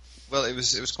about? Well, it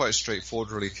was quite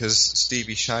straightforward, really, because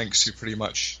Stevie Shanks, who pretty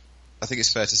much, I think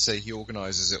it's fair to say, he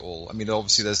organises it all. I mean,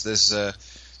 obviously there's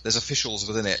officials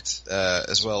within it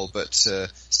as well, but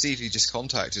Stevie just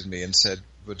contacted me and said,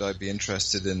 would I be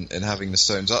interested in having the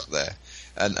Stones up there?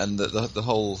 And the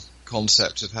whole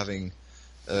concept of having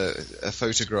a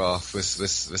photograph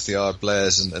with the Ard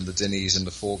Blairs and the Dinnies in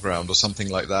the foreground or something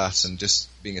like that, and just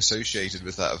being associated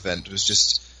with that event was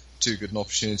just too good an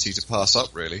opportunity to pass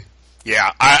up, really.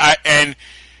 Yeah, and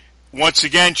once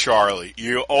again, Charlie,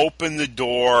 you open the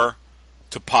door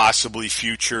to possibly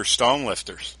future stone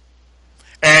lifters.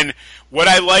 And what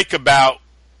I like about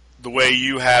the way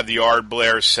you have the Ard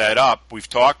Blair set up, we've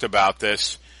talked about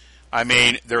this, I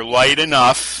mean, they're light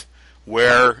enough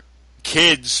where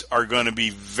kids are going to be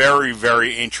very,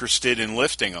 very interested in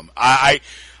lifting them. I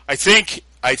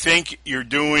think you're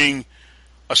doing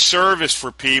a service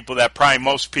for people that probably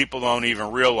most people don't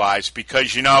even realize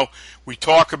because, we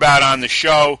talk about on the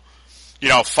show,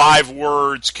 5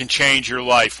 words can change your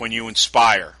life when you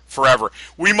inspire forever.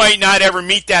 We might not ever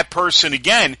meet that person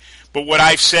again, but what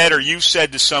I've said or you've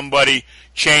said to somebody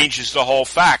changes the whole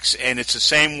facts. And it's the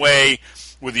same way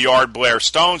with the Ard Blair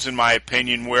Stones, in my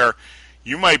opinion, where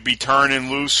you might be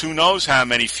turning loose who knows how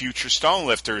many future stone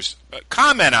lifters.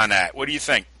 Comment on that. What do you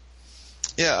think?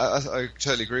 Yeah, I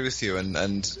totally agree with you, and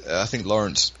I think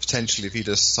Lawrence, potentially, if he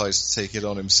decides to take it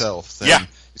on himself, then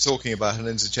you're talking about an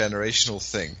intergenerational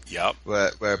thing. Yep.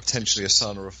 Where potentially a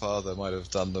son or a father might have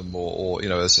done them, or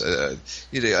as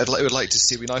it'd like to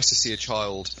see. It'd be nice to see a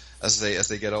child as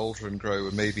they get older and grow,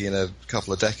 and maybe in a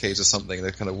couple of decades or something,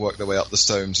 they've kind of worked their way up the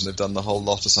Stones and they've done the whole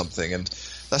lot or something, and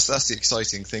that's the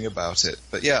exciting thing about it.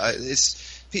 But yeah,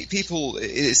 it's people.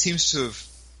 It seems to have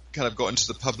kind of got into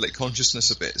the public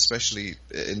consciousness a bit, especially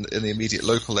in the immediate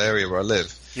local area where I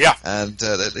live. Yeah. And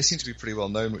they seem to be pretty well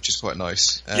known, which is quite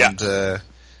nice. And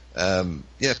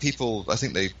people, I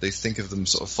think they think of them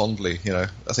sort of fondly, I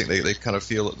think they kind of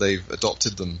feel that they've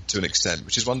adopted them to an extent,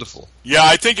 which is wonderful. Yeah,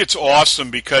 I think it's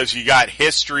awesome because you got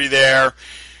history there,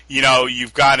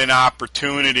 you've got an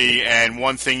opportunity, and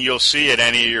one thing you'll see at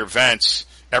any of your events,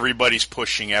 everybody's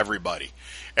pushing everybody.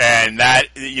 And that,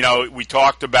 we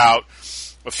talked about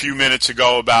a few minutes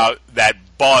ago about that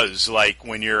buzz, like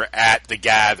when you're at the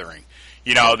gathering,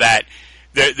 that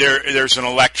there's an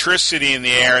electricity in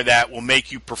the air that will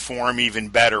make you perform even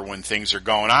better when things are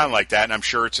going on like that. And I'm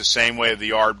sure it's the same way with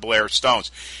the Ard Blair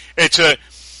Stones. It's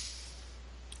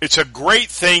a great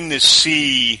thing to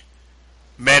see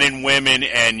men and women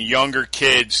and younger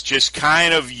kids just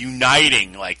kind of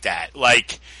uniting like that.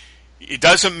 Like, it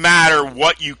doesn't matter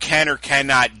what you can or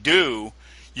cannot do.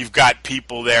 You've got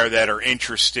people there that are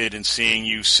interested in seeing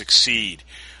you succeed.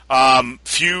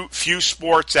 Few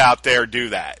sports out there do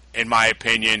that, in my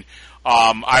opinion.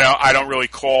 I don't really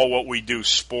call what we do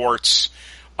sports.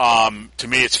 To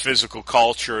me, it's physical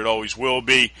culture. It always will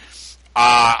be.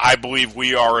 I believe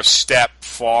we are a step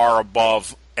far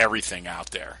above everything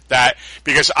out there.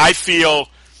 Because I feel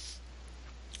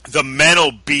the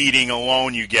mental beating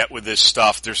alone you get with this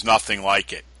stuff, there's nothing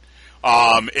like it.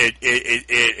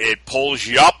 It pulls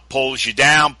you up, pulls you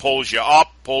down, pulls you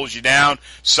up, pulls you down,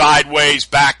 sideways,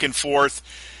 back and forth.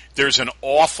 There's an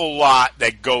awful lot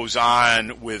that goes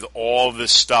on with all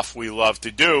this stuff we love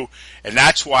to do, and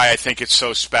that's why I think it's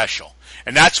so special.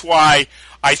 And that's why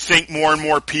I think more and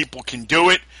more people can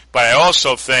do it, but I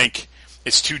also think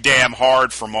it's too damn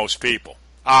hard for most people.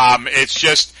 It's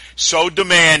just so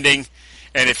demanding,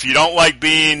 and if you don't like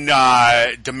being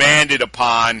demanded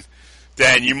upon,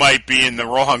 then you might be in the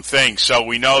wrong thing. So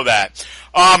we know that.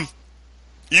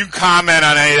 You can comment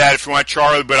on any of that if you want,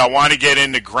 Charlie, but I want to get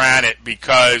into Granite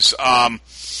because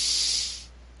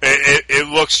it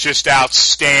looks just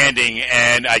outstanding,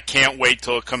 and I can't wait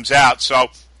till it comes out. So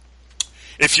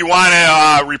if you want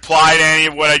to reply to any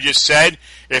of what I just said,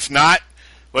 if not,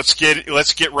 let's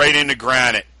get right into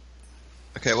Granite.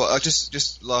 Okay, well,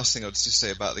 just last thing I'll just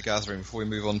say about the Gathering before we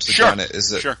move on to the Sure. Granite is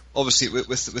that Sure. obviously with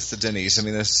the Dinnies, I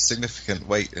mean, there's significant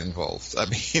weight involved. I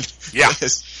mean, Yeah.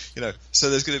 So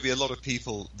there's going to be a lot of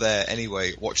people there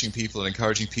anyway, watching people and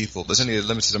encouraging people. There's only a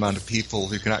limited amount of people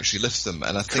who can actually lift them,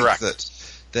 and I think Correct.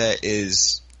 that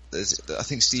I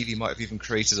think Stevie might have even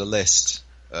created a list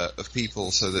of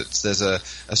people so that there's a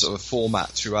sort of format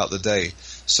throughout the day.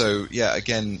 So yeah,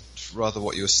 again, rather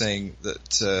what you were saying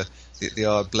that the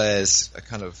Ard Blairs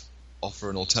kind of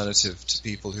offer an alternative to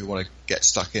people who want to get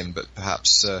stuck in, but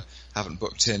perhaps haven't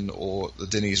booked in, or the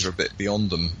Dinnies are a bit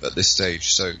beyond them at this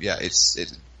stage. So yeah,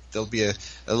 there'll be a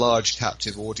large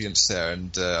captive audience there,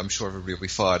 and I'm sure everybody will be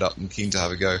fired up and keen to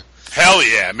have a go. Hell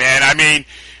yeah, man. I mean,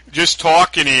 just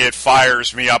talking to you, it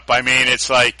fires me up. I mean, it's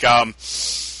like,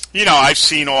 I've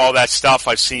seen all that stuff.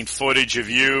 I've seen footage of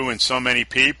you and so many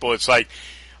people. It's like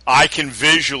I can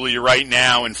visually right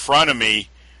now in front of me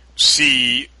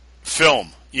see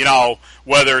film,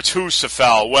 whether it's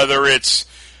Husafell, whether it's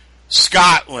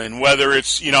Scotland, whether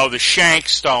it's, the Shank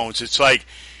Stones. It's like,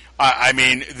 I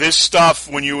mean, this stuff,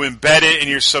 when you embed it in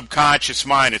your subconscious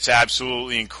mind, it's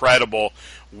absolutely incredible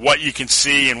what you can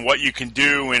see and what you can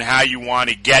do and how you want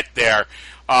to get there.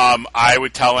 I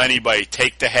would tell anybody,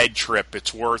 take the head trip.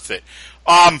 It's worth it.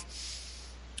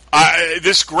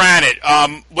 This Granite,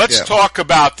 let's talk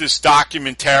about this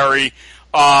documentary.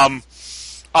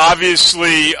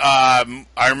 Obviously,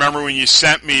 I remember when you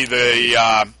sent me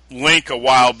the link a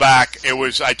while back,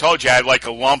 I told you I had like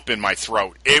a lump in my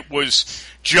throat. It was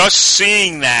just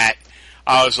seeing that,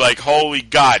 I was like, holy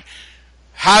God.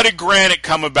 How did Granite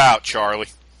come about, Charlie?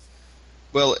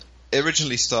 Well, it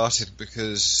originally started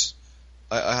because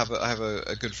I have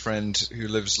a good friend who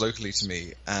lives locally to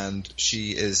me, and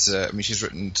she is, she's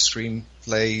written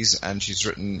screenplays, and she's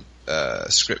written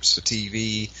scripts for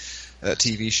TV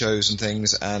shows and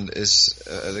things, and is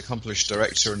an accomplished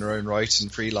director in her own right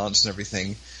and freelance and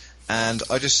everything. And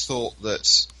I just thought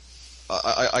that,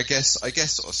 I guess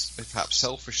perhaps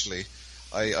selfishly,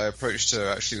 I approached her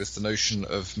actually with the notion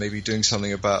of maybe doing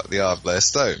something about the Ard Blair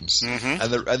Stones.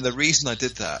 Mm-hmm. And the reason I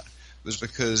did that was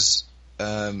because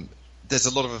there's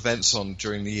a lot of events on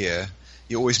during the year.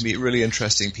 You always meet really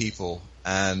interesting people,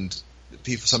 and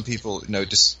some people,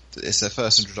 just it's their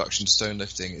first introduction to stone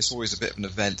lifting. It's always a bit of an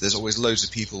event. There's always loads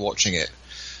of people watching it,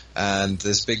 and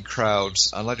there's big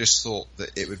crowds. And I just thought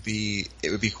that it would be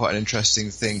quite an interesting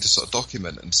thing to sort of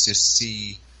document and just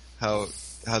see how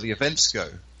the events go.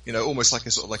 Almost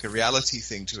like a reality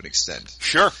thing to an extent.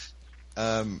 Sure.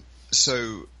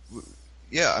 So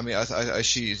yeah, I mean,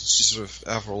 she sort of,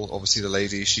 Avril, obviously the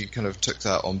lady, she kind of took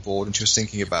that on board, and she was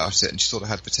thinking about it, and she thought it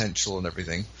had potential and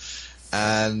everything.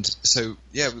 And so,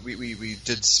 yeah, we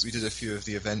did a few of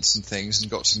the events and things,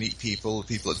 and got to meet people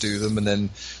that do them, and then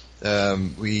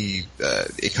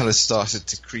it kind of started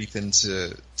to creep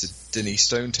into Dinnie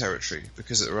Stone territory,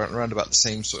 because around about the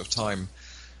same sort of time,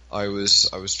 I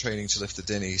was training to lift the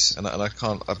dinnies, and I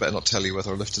better not tell you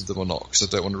whether I lifted them or not, because I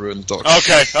don't want to ruin the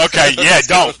documentary. Okay, yeah,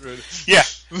 don't. Yeah,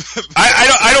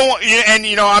 I don't want, and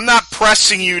I'm not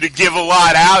pressing you to give a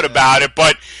lot out about it,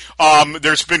 but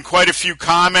there's been quite a few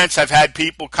comments. I've had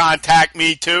people contact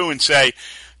me too and say,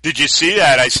 "Did you see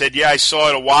that?" I said, "Yeah, I saw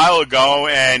it a while ago,"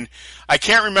 and I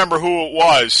can't remember who it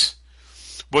was.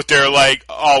 But they're like,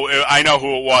 "Oh, I know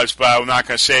who it was, but I'm not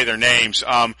going to say their names.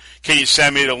 Can you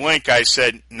send me the link?" I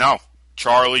said, "No,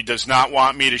 Charlie does not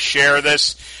want me to share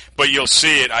this, but you'll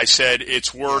see it." I said,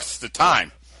 "It's worth the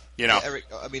time." Yeah, Eric,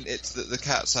 I mean, it's the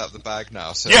cat's out of the bag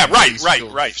now. So yeah,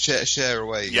 right. Share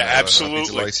away. Yeah, absolutely. I'd be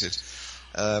delighted.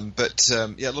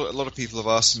 Yeah, a lot of people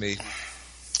have asked me,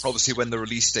 obviously, when the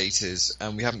release date is,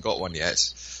 and we haven't got one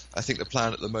yet. I think the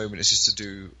plan at the moment is just to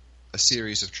do a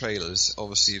series of trailers.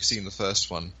 Obviously, you've seen the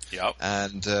first one. Yep.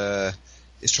 And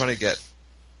it's trying to get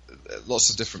lots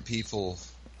of different people,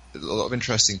 a lot of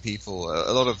interesting people.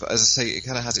 A lot of, as I say, it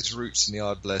kind of has its roots in the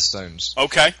Ardblair Stones.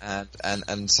 Okay.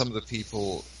 And some of the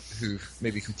people who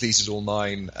maybe completed all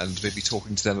 9 and maybe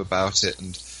talking to them about it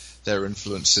and their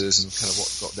influences and kind of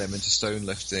what got them into stone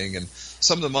lifting. And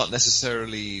some of them aren't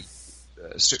necessarily,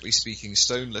 strictly speaking,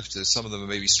 stone lifters. Some of them are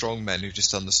maybe strong men who've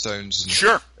just done the stones and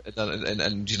sure.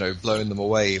 And blown them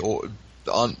away, or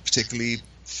aren't particularly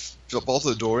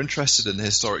bothered or interested in the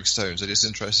historic stones. They're just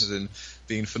interested in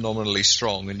being phenomenally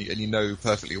strong, and you know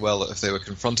perfectly well that if they were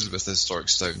confronted with the historic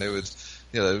stone, they would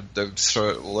throw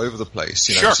it all over the place.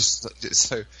 Sure.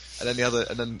 So, and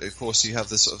then of course you have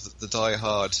the sort of the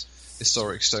die-hard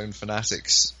historic stone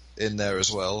fanatics in there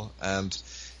as well, and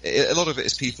a lot of it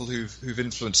is people who've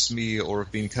influenced me or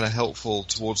have been kind of helpful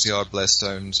towards the Ardblair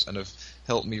Stones and have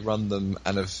helped me run them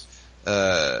and have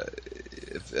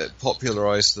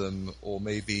popularized them, or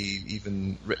maybe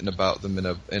even written about them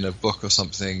in a book or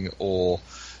something, or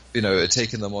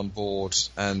taken them on board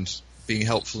and being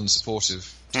helpful and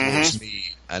supportive towards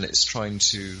me. And it's trying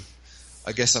to,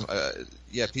 I guess,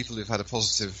 people who've had a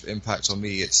positive impact on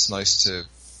me. It's nice to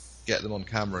get them on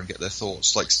camera and get their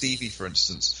thoughts. Like Stevie, for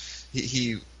instance.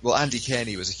 Andy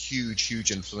Kearney was a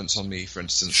huge influence on me, for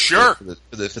instance. Sure. For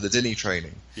the Dinny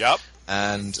training. Yep.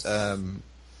 And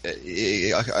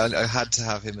I had to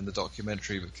have him in the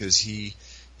documentary because he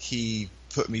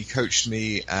coached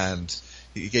me, and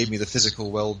he gave me the physical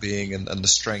well-being and the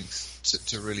strength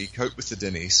to really cope with the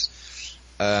Dinnies.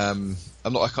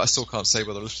 I still can't say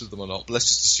whether I lifted them or not, but let's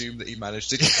just assume that he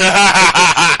managed to get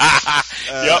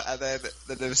Yep. And then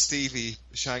there was Stevie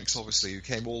Shanks, obviously, who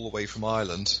came all the way from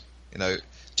Ireland,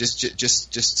 just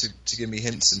to give me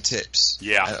hints and tips.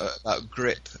 Yeah. About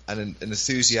grip and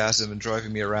enthusiasm and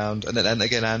driving me around. And then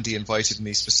again, Andy invited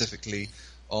me specifically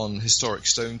on historic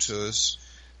stone tours.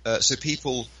 So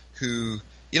people who,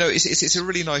 it's a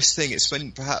really nice thing. It's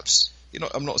when perhaps,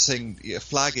 I'm not saying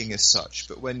flagging as such,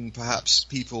 but when perhaps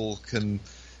people can,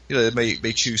 they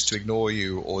may choose to ignore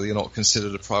you, or you're not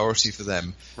considered a priority for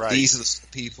them. Right. These are the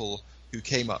people who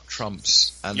came up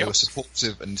trumps, and they were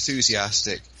supportive and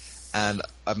enthusiastic. And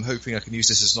I'm hoping I can use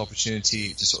this as an opportunity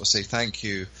to sort of say thank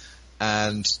you,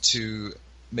 and to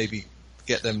maybe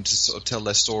get them to sort of tell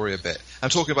their story a bit. I'm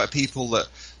talking about people that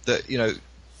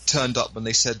turned up when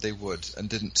they said they would, and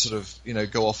didn't sort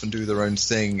of go off and do their own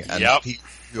thing, and people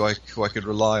who I could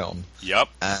rely on. Yep.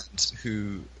 And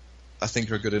who I think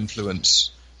are a good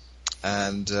influence.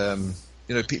 And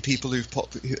people who've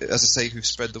who've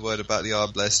spread the word about the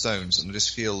Ardblair Stones, and I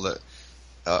just feel that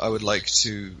I would like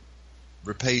to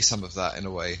repay some of that in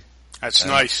a way. That's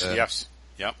nice. Yes.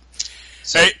 Yep.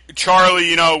 So, hey,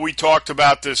 Charlie, we talked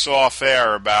about this off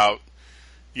air about,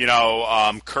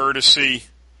 courtesy.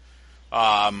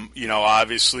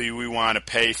 Obviously we want to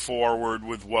pay forward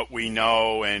with what we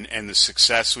know and the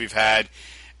success we've had.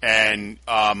 And,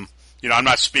 I'm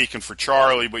not speaking for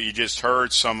Charlie, but you just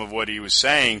heard some of what he was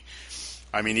saying.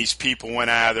 I mean, these people went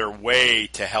out of their way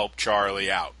to help Charlie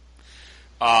out.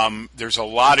 There's a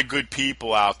lot of good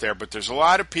people out there, but there's a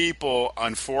lot of people,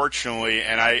 unfortunately,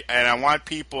 and I want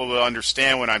people to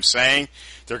understand what I'm saying.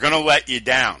 They're going to let you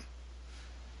down.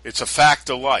 It's a fact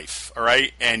of life, all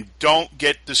right? And don't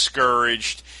get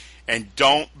discouraged, and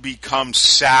don't become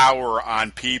sour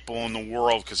on people in the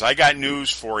world, because I got news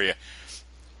for you.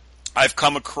 I've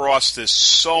come across this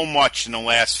so much in the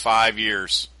last 5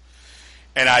 years,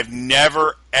 and I've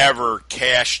never, ever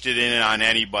cashed it in on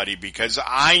anybody, because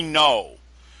I know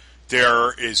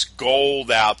there is gold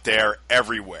out there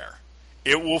everywhere.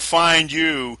 It will find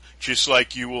you just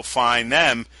like you will find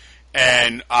them.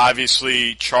 And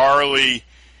obviously, Charlie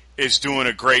is doing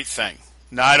a great thing.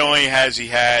 Not only has he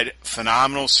had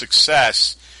phenomenal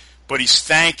success, but he's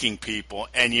thanking people.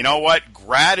 And you know what?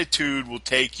 Gratitude will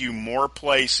take you more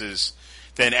places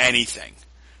than anything,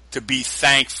 to be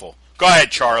thankful. Go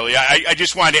ahead, Charlie. I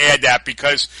just wanted to add that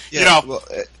because, Well,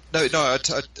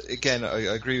 again, I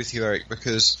agree with you, Eric,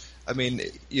 because, I mean,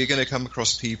 you're going to come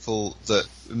across people that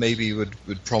maybe would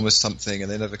promise something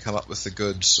and they never come up with the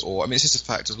goods, or, I mean, it's just a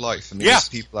fact of life. I mean, there's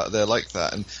people out there like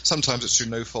that, and sometimes it's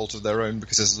through no fault of their own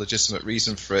because there's a legitimate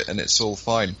reason for it and it's all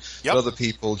fine. Yep. But other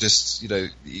people just, you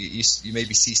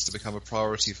maybe cease to become a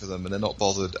priority for them and they're not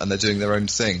bothered and they're doing their own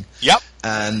thing. Yep.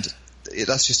 And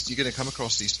that's just, you're going to come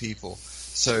across these people.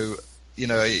 So,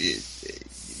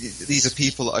 these are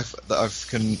people that I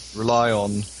can rely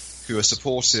on, who are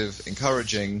supportive,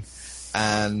 encouraging,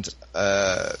 and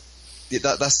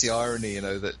that's the irony,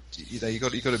 that you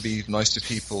got to be nice to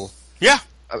people. Yeah.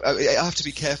 I have to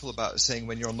be careful about saying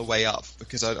when you're on the way up,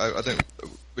 because I don't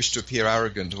wish to appear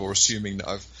arrogant or assuming that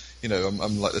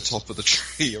I'm like the top of the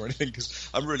tree or anything, because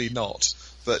I'm really not.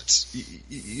 But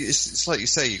it's like you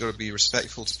say, you got to be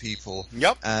respectful to people.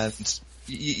 Yep. And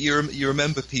you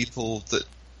remember people that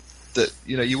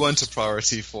you weren't a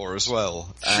priority for as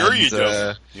well. Sure, and, you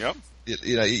do. Yep.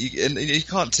 You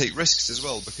can't take risks as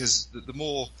well, because the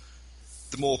more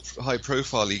high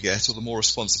profile you get, or the more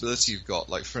responsibility you've got.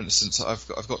 Like, for instance, I've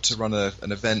got to run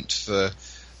an event for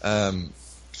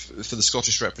the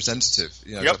Scottish representative.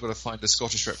 Yep. I've got to find a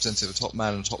Scottish representative, a top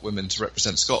man and top women, to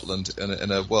represent Scotland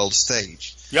in a world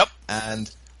stage. Yep. And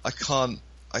I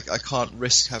can't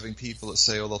risk having people that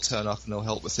say, they'll turn up and they'll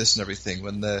help with this and everything,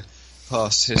 when their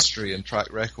past history and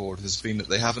track record has been that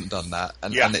they haven't done that.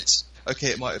 And it's okay,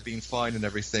 it might have been fine and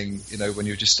everything, when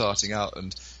you're just starting out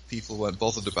and people weren't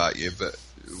bothered about you, but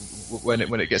when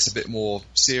it gets a bit more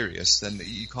serious, then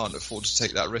you can't afford to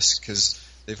take that risk, because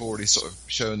they've already sort of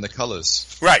shown the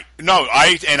colours. Right. No,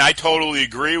 I totally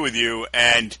agree with you.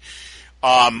 And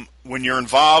when you're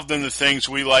involved in the things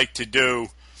we like to do,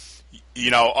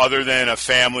 other than a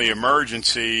family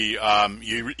emergency,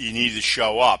 you need to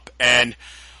show up. And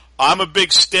I'm a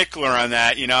big stickler on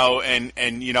that, and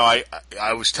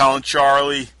I was telling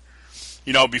Charlie,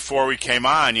 before we came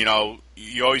on,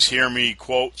 you always hear me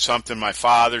quote something my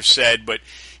father said, but,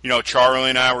 Charlie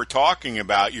and I were talking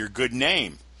about your good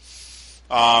name.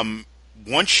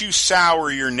 Once you sour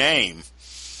your name,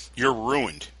 you're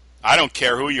ruined. I don't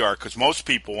care who you are, because most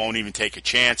people won't even take a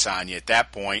chance on you at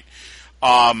that point.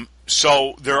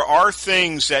 So there are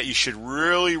things that you should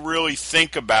really, really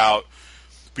think about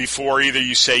before either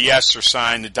you say yes or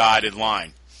sign the dotted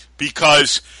line.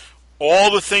 Because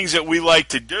all the things that we like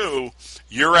to do,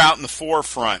 you're out in the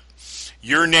forefront.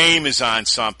 Your name is on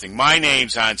something. My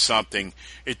name's on something.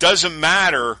 It doesn't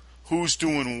matter who's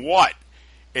doing what.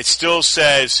 It still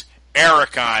says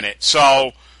Eric on it.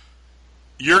 So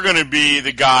you're going to be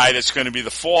the guy that's going to be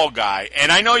the fall guy. And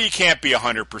I know you can't be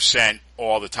 100%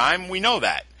 all the time. We know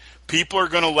that. People are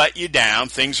going to let you down.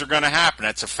 Things are going to happen.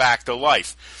 That's a fact of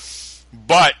life.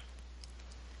 But,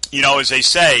 as they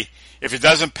say, if it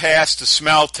doesn't pass the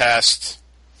smell test,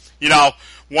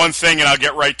 one thing, and I'll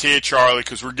get right to you, Charlie,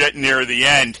 because we're getting near the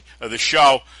end of the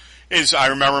show, is I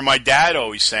remember my dad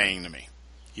always saying to me,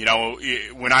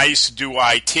 when I used to do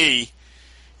IT,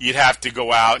 you'd have to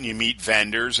go out and you meet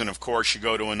vendors, and of course you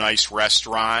go to a nice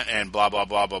restaurant and blah, blah,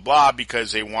 blah, blah, blah,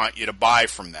 because they want you to buy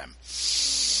from them.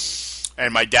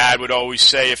 And my dad would always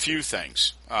say a few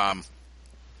things.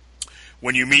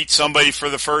 When you meet somebody for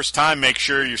the first time, make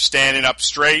sure you're standing up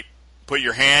straight, put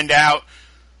your hand out,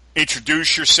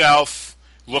 introduce yourself,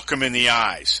 look them in the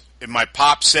eyes. If my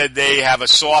pop said they have a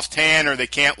soft hand or they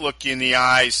can't look you in the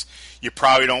eyes, you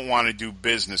probably don't want to do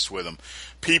business with them.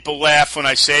 People laugh when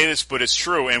I say this, but it's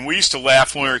true. And we used to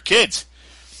laugh when we were kids.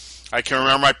 I can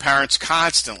remember my parents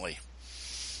constantly.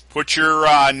 Put your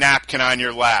napkin on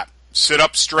your lap. Sit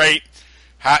up straight.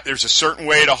 There's a certain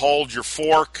way to hold your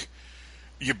fork.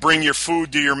 You bring your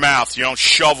food to your mouth. You don't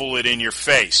shovel it in your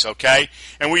face, okay?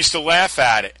 And we used to laugh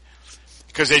at it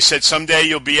because they said someday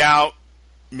you'll be out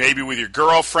maybe with your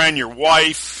girlfriend, your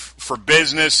wife, for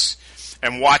business,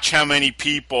 and watch how many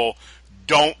people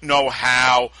don't know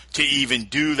how to even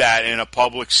do that in a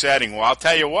public setting. Well, I'll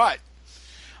tell you what.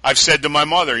 I've said to my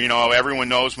mother, everyone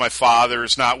knows my father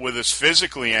is not with us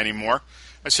physically anymore.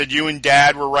 I said, you and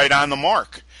Dad were right on the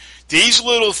mark. These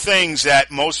little things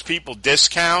that most people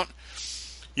discount,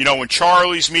 when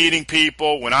Charlie's meeting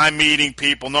people, when I'm meeting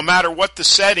people, no matter what the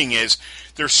setting is,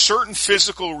 there's certain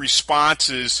physical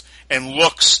responses and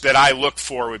looks that I look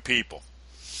for with people.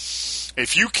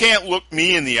 If you can't look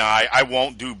me in the eye, I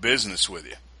won't do business with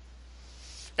you.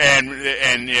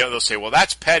 And they'll say, well,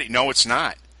 that's petty. No, it's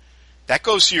not. That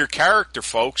goes to your character,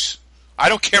 folks. I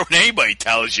don't care what anybody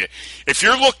tells you. If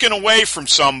you're looking away from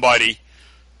somebody,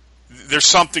 there's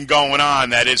something going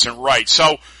on that isn't right.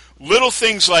 So little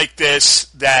things like this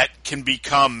that can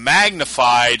become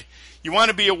magnified, you want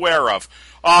to be aware of.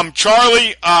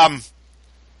 Charlie, add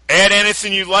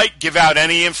anything you like. Give out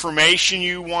any information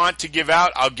you want to give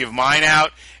out. I'll give mine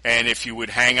out. And if you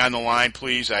would hang on the line,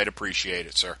 please, I'd appreciate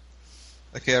it, sir.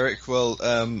 Okay, Eric. Well,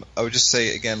 I would just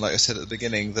say again, like I said at the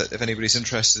beginning, that if anybody's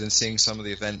interested in seeing some of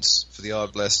the events for the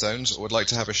Ardblair Stones or would like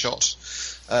to have a shot,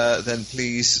 then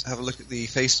please have a look at the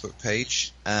Facebook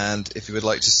page. And if you would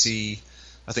like to see,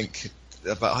 I think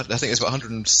it's about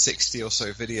 160 or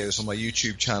so videos on my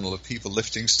YouTube channel of people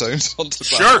lifting stones onto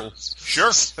battles.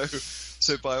 Sure.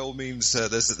 So by all means,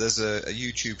 there's a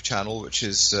YouTube channel which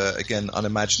is again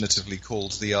unimaginatively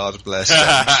called the Ardblair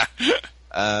Stones.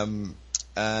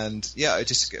 And yeah, it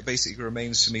just basically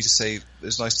remains for me to say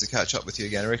it's nice to catch up with you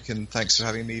again, Eric, and thanks for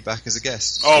having me back as a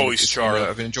guest. Always, Charlie.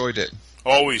 I've enjoyed it.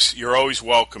 Always. You're always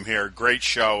welcome here. Great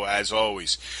show, as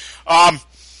always.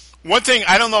 One thing,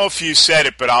 I don't know if you said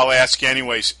it, but I'll ask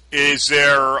anyways. Is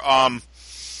there,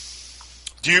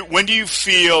 when do you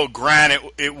feel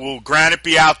will Granite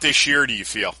be out this year, do you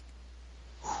feel?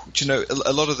 Do you know,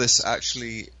 a lot of this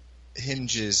actually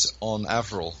hinges on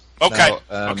Avril. Okay.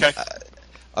 Now, okay.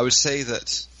 I would say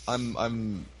that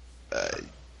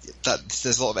that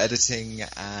there's a lot of editing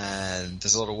and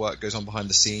there's a lot of work goes on behind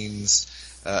the scenes,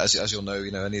 as you'll know,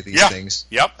 any of these things.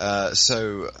 Yep.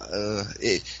 So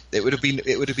it would have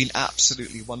been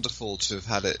absolutely wonderful to have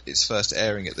had its first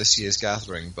airing at this year's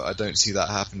gathering, but I don't see that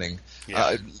happening.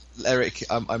 Yeah. Eric,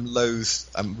 I'm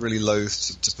really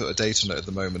loath to put a date on it at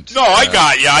the moment. No, I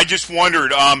got you. I just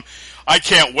wondered. I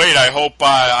can't wait. I hope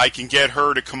I can get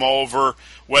her to come over,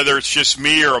 whether it's just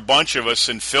me or a bunch of us,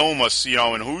 and film us, in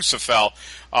Husafell.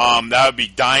 That would be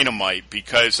dynamite,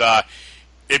 because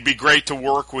it'd be great to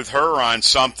work with her on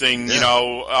something,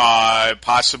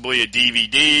 possibly a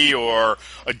DVD or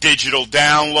a digital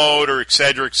download, or et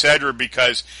cetera,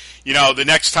 because, the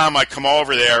next time I come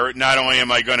over there, not only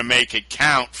am I going to make it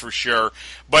count for sure,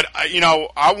 but,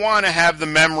 I want to have the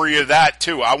memory of that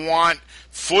too. I want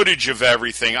footage of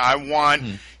everything. I want,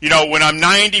 when I'm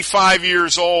 95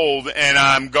 years old and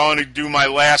I'm going to do my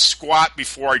last squat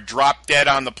before I drop dead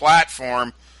on the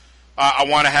platform, I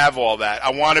want to have all that.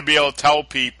 I want to be able to tell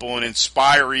people and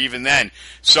inspire even then.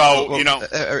 So,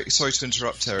 Eric, sorry to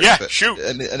interrupt, Eric. Yeah, but, shoot.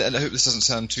 And I hope this doesn't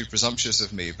sound too presumptuous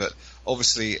of me, but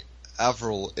obviously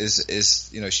Avril is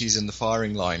she's in the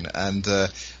firing line, and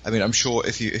I'm sure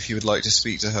if you would like to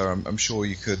speak to her, I'm sure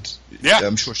you could. Yeah.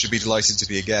 I'm sure she'd be delighted to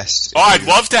be a guest. Oh, I'd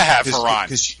love to have her on,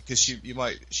 because she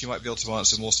might be able to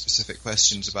answer more specific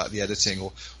questions about the editing,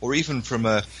 or even from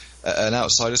an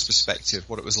outsider's perspective,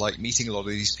 what it was like meeting a lot of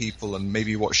these people and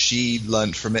maybe what she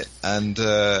learned from it, and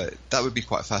that would be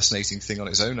quite a fascinating thing on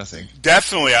its own, I think.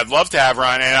 Definitely, I'd love to have her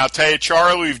on, and I'll tell you,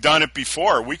 Charlie, we've done it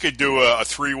before. We could do a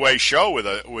three-way show with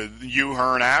you,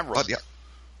 her, and Avril. Yeah,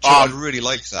 sure, I'd really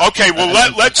like that. Okay,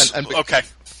 well let's. Okay.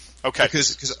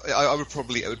 Because I'd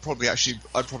probably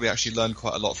actually learn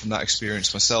quite a lot from that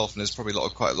experience myself, and there's probably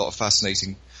quite a lot of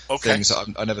fascinating things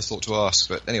that I never thought to ask.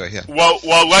 But anyway, yeah. Well,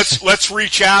 let's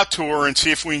reach out to her and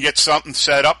see if we can get something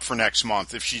set up for next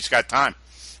month if she's got time.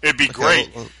 It'd be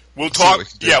great. We'll talk.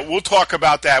 We'll talk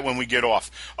about that when we get off.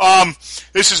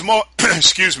 This is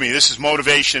This is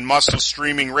Motivation Muscle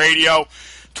Streaming Radio,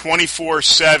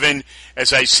 24/7.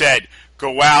 As I said,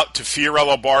 go out to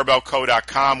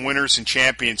FiorilloBarbellCo.com, Winners and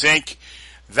Champions Inc.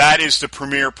 That is the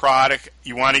premier product.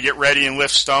 You want to get ready and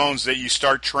lift stones, that you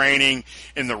start training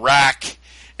in the rack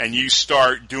and you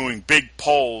start doing big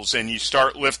pulls and you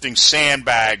start lifting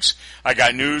sandbags. I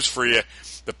got news for you.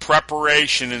 The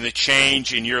preparation and the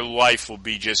change in your life will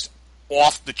be just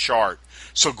off the chart.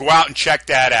 So go out and check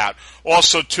that out.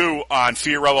 Also, too, on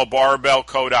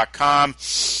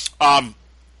FiorilloBarbellCo.com,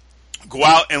 go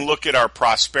out and look at our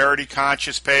Prosperity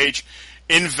Conscious page.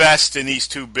 Invest in these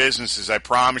two businesses, I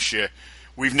promise you.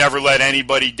 We've never let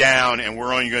anybody down, and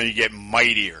we're only going to get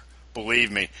mightier,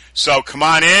 believe me. So come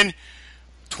on in,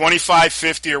 $25,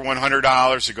 $50, or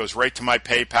 $100. It goes right to my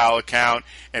PayPal account,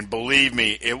 and believe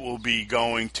me, it will be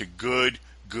going to good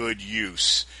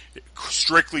use. It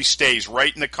strictly stays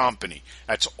right in the company.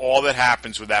 That's all that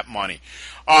happens with that money.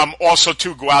 Also,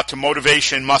 too, go out to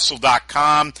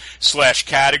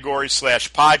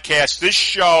motivationmuscle.com/category/podcast. This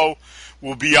show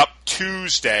will be up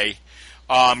Tuesday.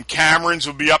 Cameron's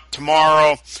will be up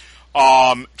tomorrow.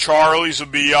 Charlie's will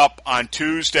be up on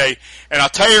Tuesday. And I'll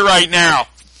tell you right now,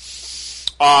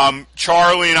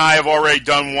 Charlie and I have already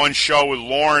done one show with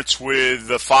Lawrence with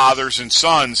the fathers and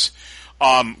sons.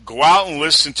 Go out and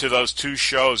listen to those two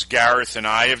shows Gareth and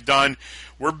I have done.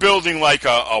 We're building like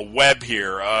a web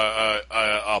here,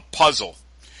 a puzzle.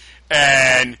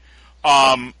 And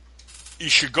You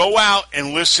should go out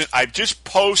and listen. I've just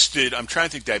posted, I'm trying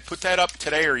to think, did I put that up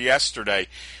today or yesterday?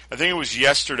 I think it was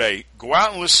yesterday. Go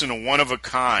out and listen to One of a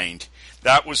Kind.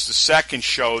 That was the second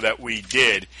show that we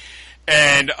did.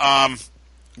 And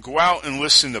go out and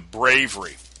listen to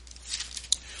Bravery.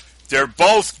 They're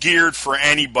both geared for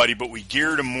anybody, but we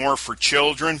geared them more for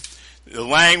children. The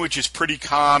language is pretty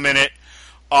calm in it.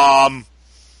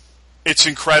 It's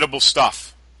incredible stuff.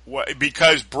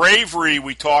 Because bravery,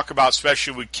 we talk about,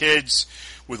 especially with kids,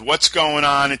 with what's going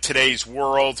on in today's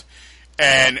world,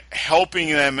 and helping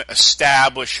them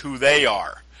establish who they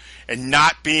are, and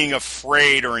not being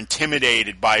afraid or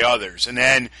intimidated by others. And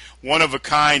then One of a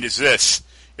Kind is this.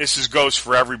 This goes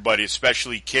for everybody,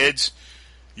 especially kids.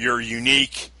 You're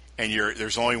unique, and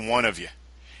there's only one of you.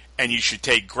 And you should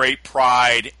take great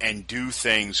pride and do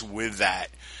things with that.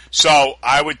 So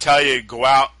I would tell you, go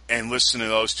out and listen to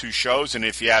those two shows. And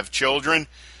if you have children,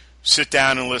 sit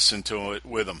down and listen to it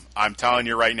with them. I'm telling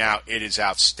you right now, it is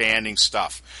outstanding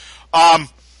stuff.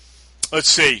 Let's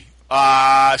see.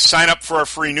 Sign up for our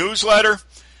free newsletter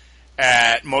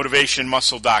at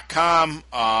motivationmuscle.com.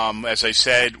 As I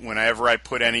said, whenever I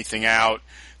put anything out,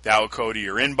 that will go to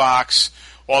your inbox.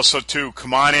 Also, too,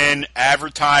 come on in,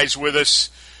 advertise with us.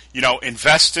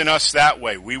 Invest in us that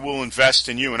way. We will invest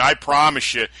in you. And I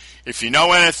promise you, if you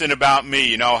know anything about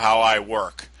me, you know how I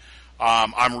work.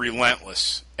 I'm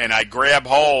relentless. And I grab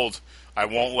hold. I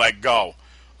won't let go.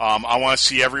 I want to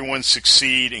see everyone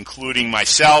succeed, including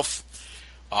myself.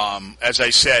 As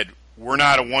I said, we're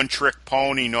not a one-trick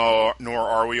pony, nor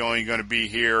are we only going to be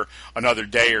here another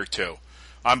day or two.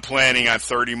 I'm planning on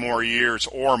 30 more years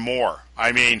or more.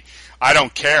 I mean, I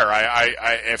don't care.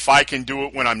 If I can do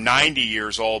it when I'm 90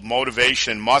 years old,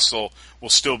 Motivation Muscle will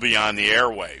still be on the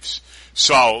airwaves.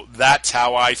 So that's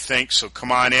how I think. So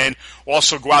come on in.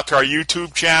 Also go out to our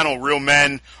YouTube channel, Real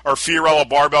Men, or Fiorillo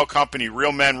Barbell Company,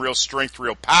 Real Men, Real Strength,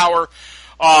 Real Power.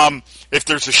 If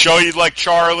there's a show you'd like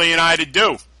Charlie and I to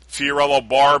do, Fiorillo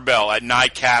Barbell at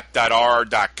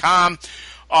NICAP.R.com.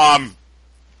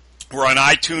 We're on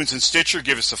iTunes and Stitcher.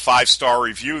 Give us a 5-star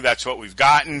review. That's what we've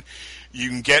gotten. You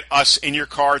can get us in your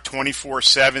car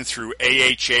 24/7 through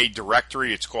AHA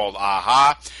directory. It's called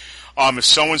AHA. If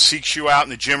someone seeks you out in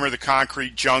the gym or the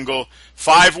concrete jungle,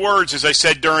 5 words, as I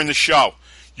said during the show.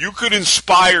 You could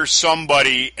inspire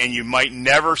somebody and you might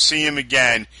never see him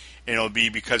again, and it'll be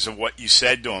because of what you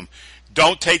said to him.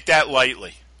 Don't take that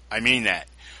lightly. I mean that.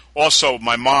 Also,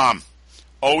 my mom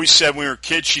always said when we were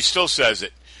kids, she still says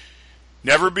it,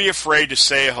 never be afraid to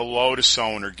say hello to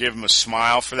someone or give them a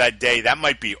smile for that day. That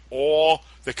might be all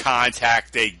the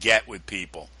contact they get with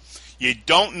people. You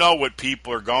don't know what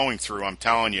people are going through, I'm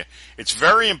telling you. It's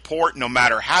very important, no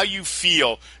matter how you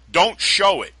feel, don't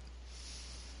show it.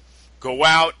 Go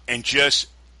out and just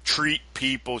treat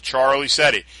people. Charlie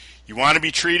said it. You want to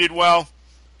be treated well?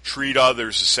 Treat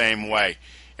others the same way.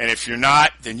 And if you're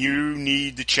not, then you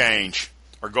need to change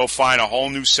or go find a whole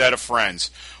new set of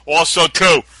friends. Also,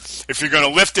 too, if you're going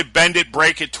to lift it, bend it,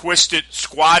 break it, twist it,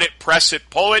 squat it, press it,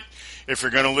 pull it. If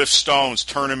you're going to lift stones,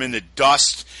 turn them into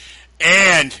dust.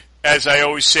 And, as I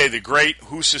always say, the great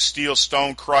Husa Steel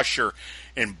Stone Crusher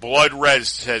in Blood Red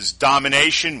says,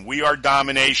 domination. We are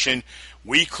domination.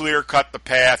 We clear cut the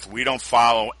path. We don't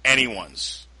follow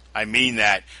anyone's. I mean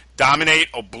that. Dominate,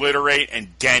 obliterate,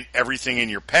 and dent everything in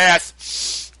your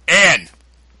path. And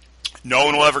no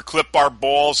one will ever clip our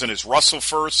balls, and as Russell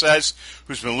Furr says,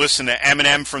 who's been listening to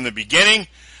Eminem from the beginning,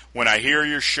 when I hear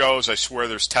your shows, I swear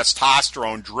there's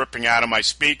testosterone dripping out of my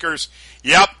speakers.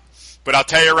 Yep, but I'll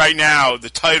tell you right now, the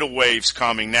tidal wave's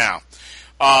coming now.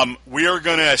 We are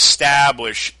going to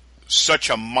establish such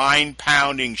a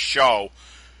mind-pounding show,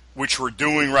 which we're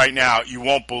doing right now. You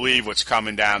won't believe what's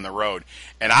coming down the road.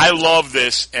 And I love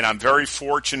this, and I'm very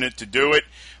fortunate to do it,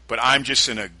 but I'm just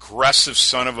an aggressive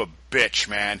son of a bitch,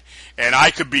 man. And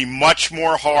I could be much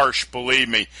more harsh, believe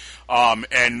me.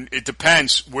 And it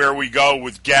depends where we go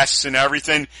with guests and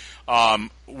everything.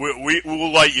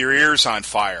 We'll light your ears on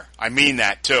fire. I mean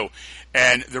that, too.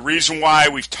 And the reason why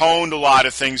we've toned a lot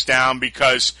of things down,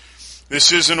 because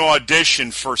this is an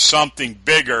audition for something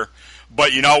bigger.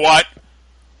 But you know what?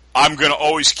 I'm going to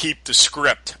always keep the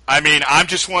script. I mean, I'm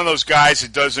just one of those guys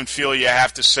that doesn't feel you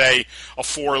have to say a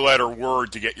 4-letter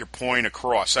word to get your point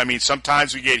across. I mean,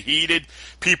 sometimes we get heated.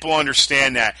 People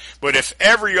understand that. But if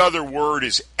every other word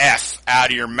is F out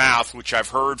of your mouth, which I've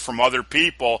heard from other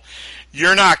people,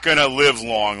 you're not going to live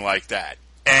long like that.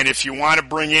 And if you want to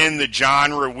bring in the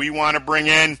genre we want to bring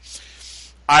in,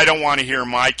 I don't want to hear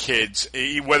my kids,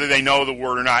 whether they know the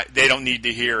word or not, they don't need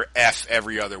to hear F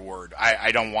every other word.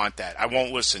 I don't want that. I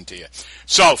won't listen to you.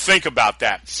 So think about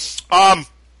that.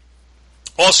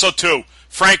 Also, too,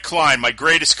 Frank Klein, my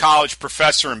greatest college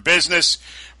professor in business.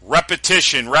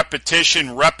 Repetition,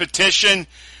 repetition, repetition.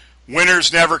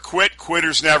 Winners never quit,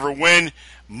 quitters never win.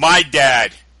 My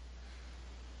dad,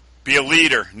 be a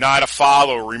leader, not a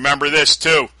follower. Remember this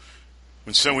too.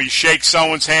 When you shake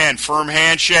someone's hand, firm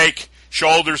handshake,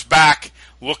 shoulders back,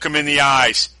 look them in the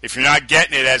eyes. If you're not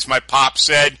getting it, as my pop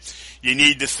said, you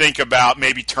need to think about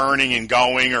maybe turning and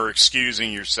going or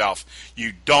excusing yourself.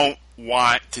 You don't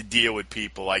want to deal with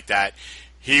people like that.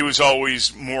 He was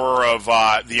always more of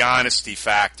the honesty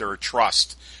factor,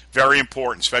 trust. Very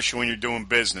important, especially when you're doing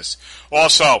business.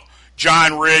 Also,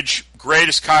 John Ridge,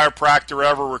 greatest chiropractor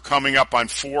ever. We're coming up on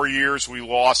 4 years. We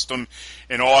lost him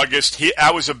in August.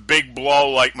 That was a big blow,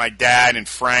 like my dad and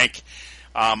Frank.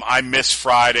 I miss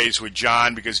Fridays with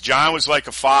John because John was like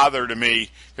a father to me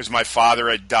because my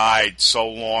father had died so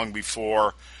long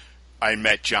before I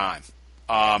met John.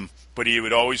 But he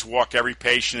would always walk every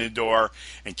patient in the door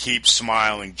and keep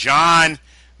smiling. John,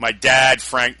 my dad,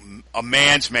 Frank, a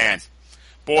man's man.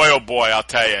 Boy, oh boy, I'll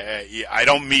tell you, I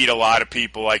don't meet a lot of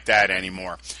people like that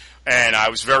anymore. And I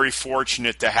was very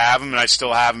fortunate to have him, and I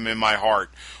still have him in my heart.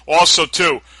 Also,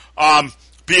 too,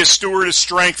 be a steward of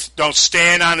strength. Don't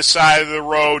stand on the side of the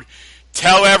road.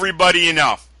 Tell everybody you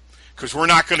know, because we're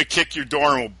not going to kick your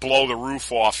door and we'll blow the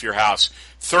roof off your house.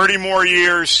 30 more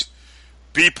years.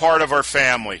 Be part of our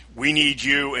family. We need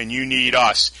you and you need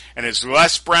us. And as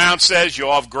Les Brown says, you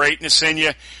all have greatness in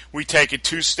you. We take it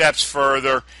 2 steps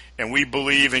further, and we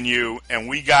believe in you, and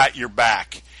we got your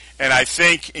back. And I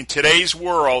think in today's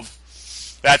world,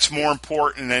 that's more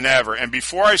important than ever. And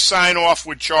before I sign off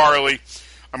with Charlie,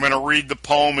 I'm going to read the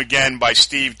poem again by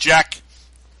Steve Jeck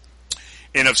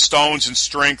in Of Stones and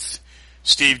Strength,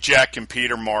 Steve Jeck and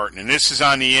Peter Martin. And this is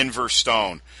on the inverse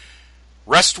stone.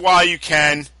 Rest while you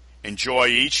can. Enjoy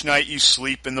each night you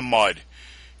sleep in the mud.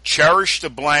 Cherish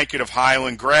the blanket of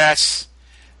Highland grass.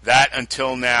 That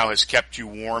until now has kept you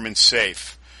warm and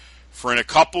safe. For in a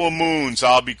couple of moons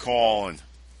I'll be calling.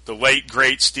 The late,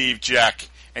 great Steve Jeck.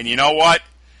 And you know what?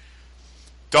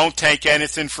 Don't take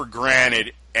anything for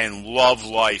granted and love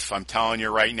life. I'm telling you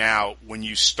right now, when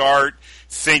you start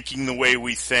thinking the way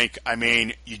we think, I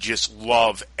mean, you just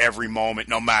love every moment,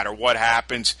 no matter what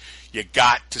happens. You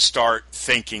got to start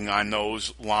thinking on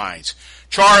those lines.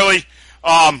 Charlie,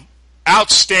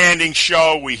 outstanding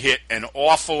show. We hit an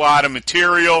awful lot of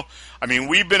material. I mean,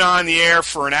 we've been on the air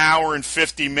for an hour and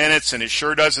 50 minutes, and it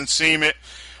sure doesn't seem it.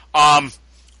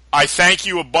 I thank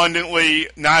you abundantly,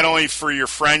 not only for your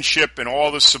friendship and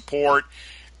all the support,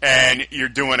 and you're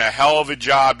doing a hell of a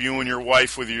job, you and your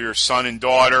wife, with your son and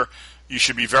daughter. You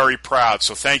should be very proud.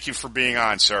 So thank you for being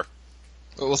on, sir.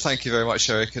 Well, thank you very much,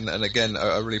 Eric, and again,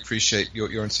 I really appreciate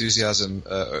your enthusiasm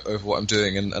over what I'm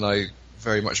doing, and I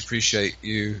very much appreciate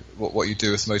what you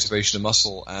do with Motivation and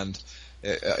Muscle, and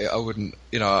I wouldn't,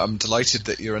 I'm delighted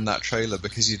that you're in that trailer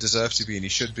because you deserve to be and you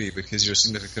should be because you're a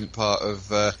significant part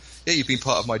of, you've been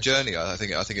part of my journey. I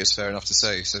think it's fair enough to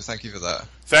say. So thank you for that.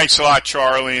 Thanks a lot,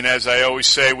 Charlie. And as I always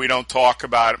say, we don't talk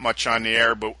about it much on the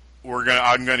air, but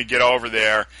I'm going to get over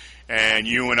there, and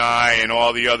you and I and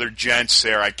all the other gents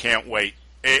there. I can't wait.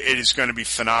 It is going to be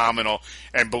phenomenal.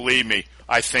 And believe me,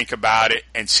 I think about it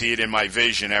and see it in my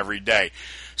vision every day.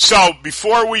 So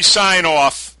before we sign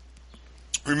off,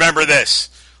 remember this.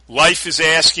 Life is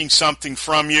asking something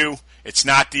from you. It's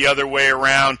not the other way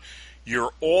around.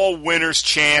 You're all winners,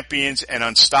 champions, and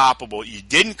unstoppable. You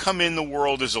didn't come in the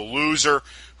world as a loser.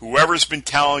 Whoever's been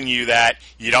telling you that,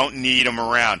 you don't need them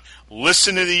around.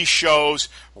 Listen to these shows,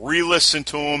 re-listen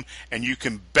to them, and you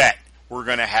can bet we're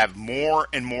going to have more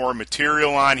and more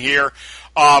material on here.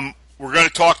 We're going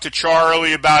to talk to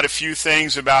Charlie about a few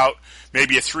things, about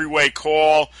maybe a 3-way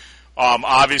call.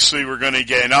 Obviously, we're going to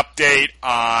get an update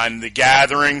on the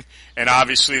gathering and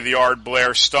obviously the Ard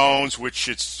Blair Stones, which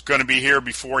it's going to be here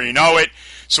before you know it.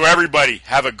 So everybody,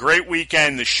 have a great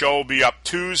weekend. The show will be up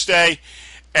Tuesday.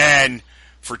 And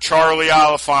for Charlie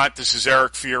Oliphant, this is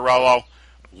Eric Fiorillo.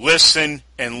 Listen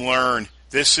and learn.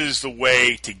 This is the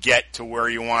way to get to where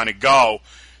you want to go.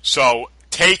 So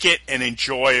take it and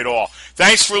enjoy it all.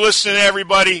 Thanks for listening,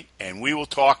 everybody, and we will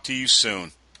talk to you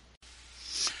soon.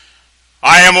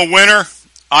 I am a winner.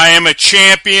 I am a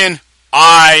champion.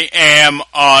 I am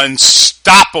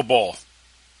unstoppable.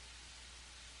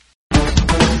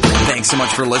 Thanks so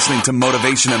much for listening to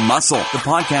Motivation and Muscle, the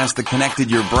podcast that connected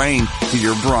your brain to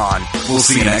your brawn. We'll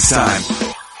see you next time.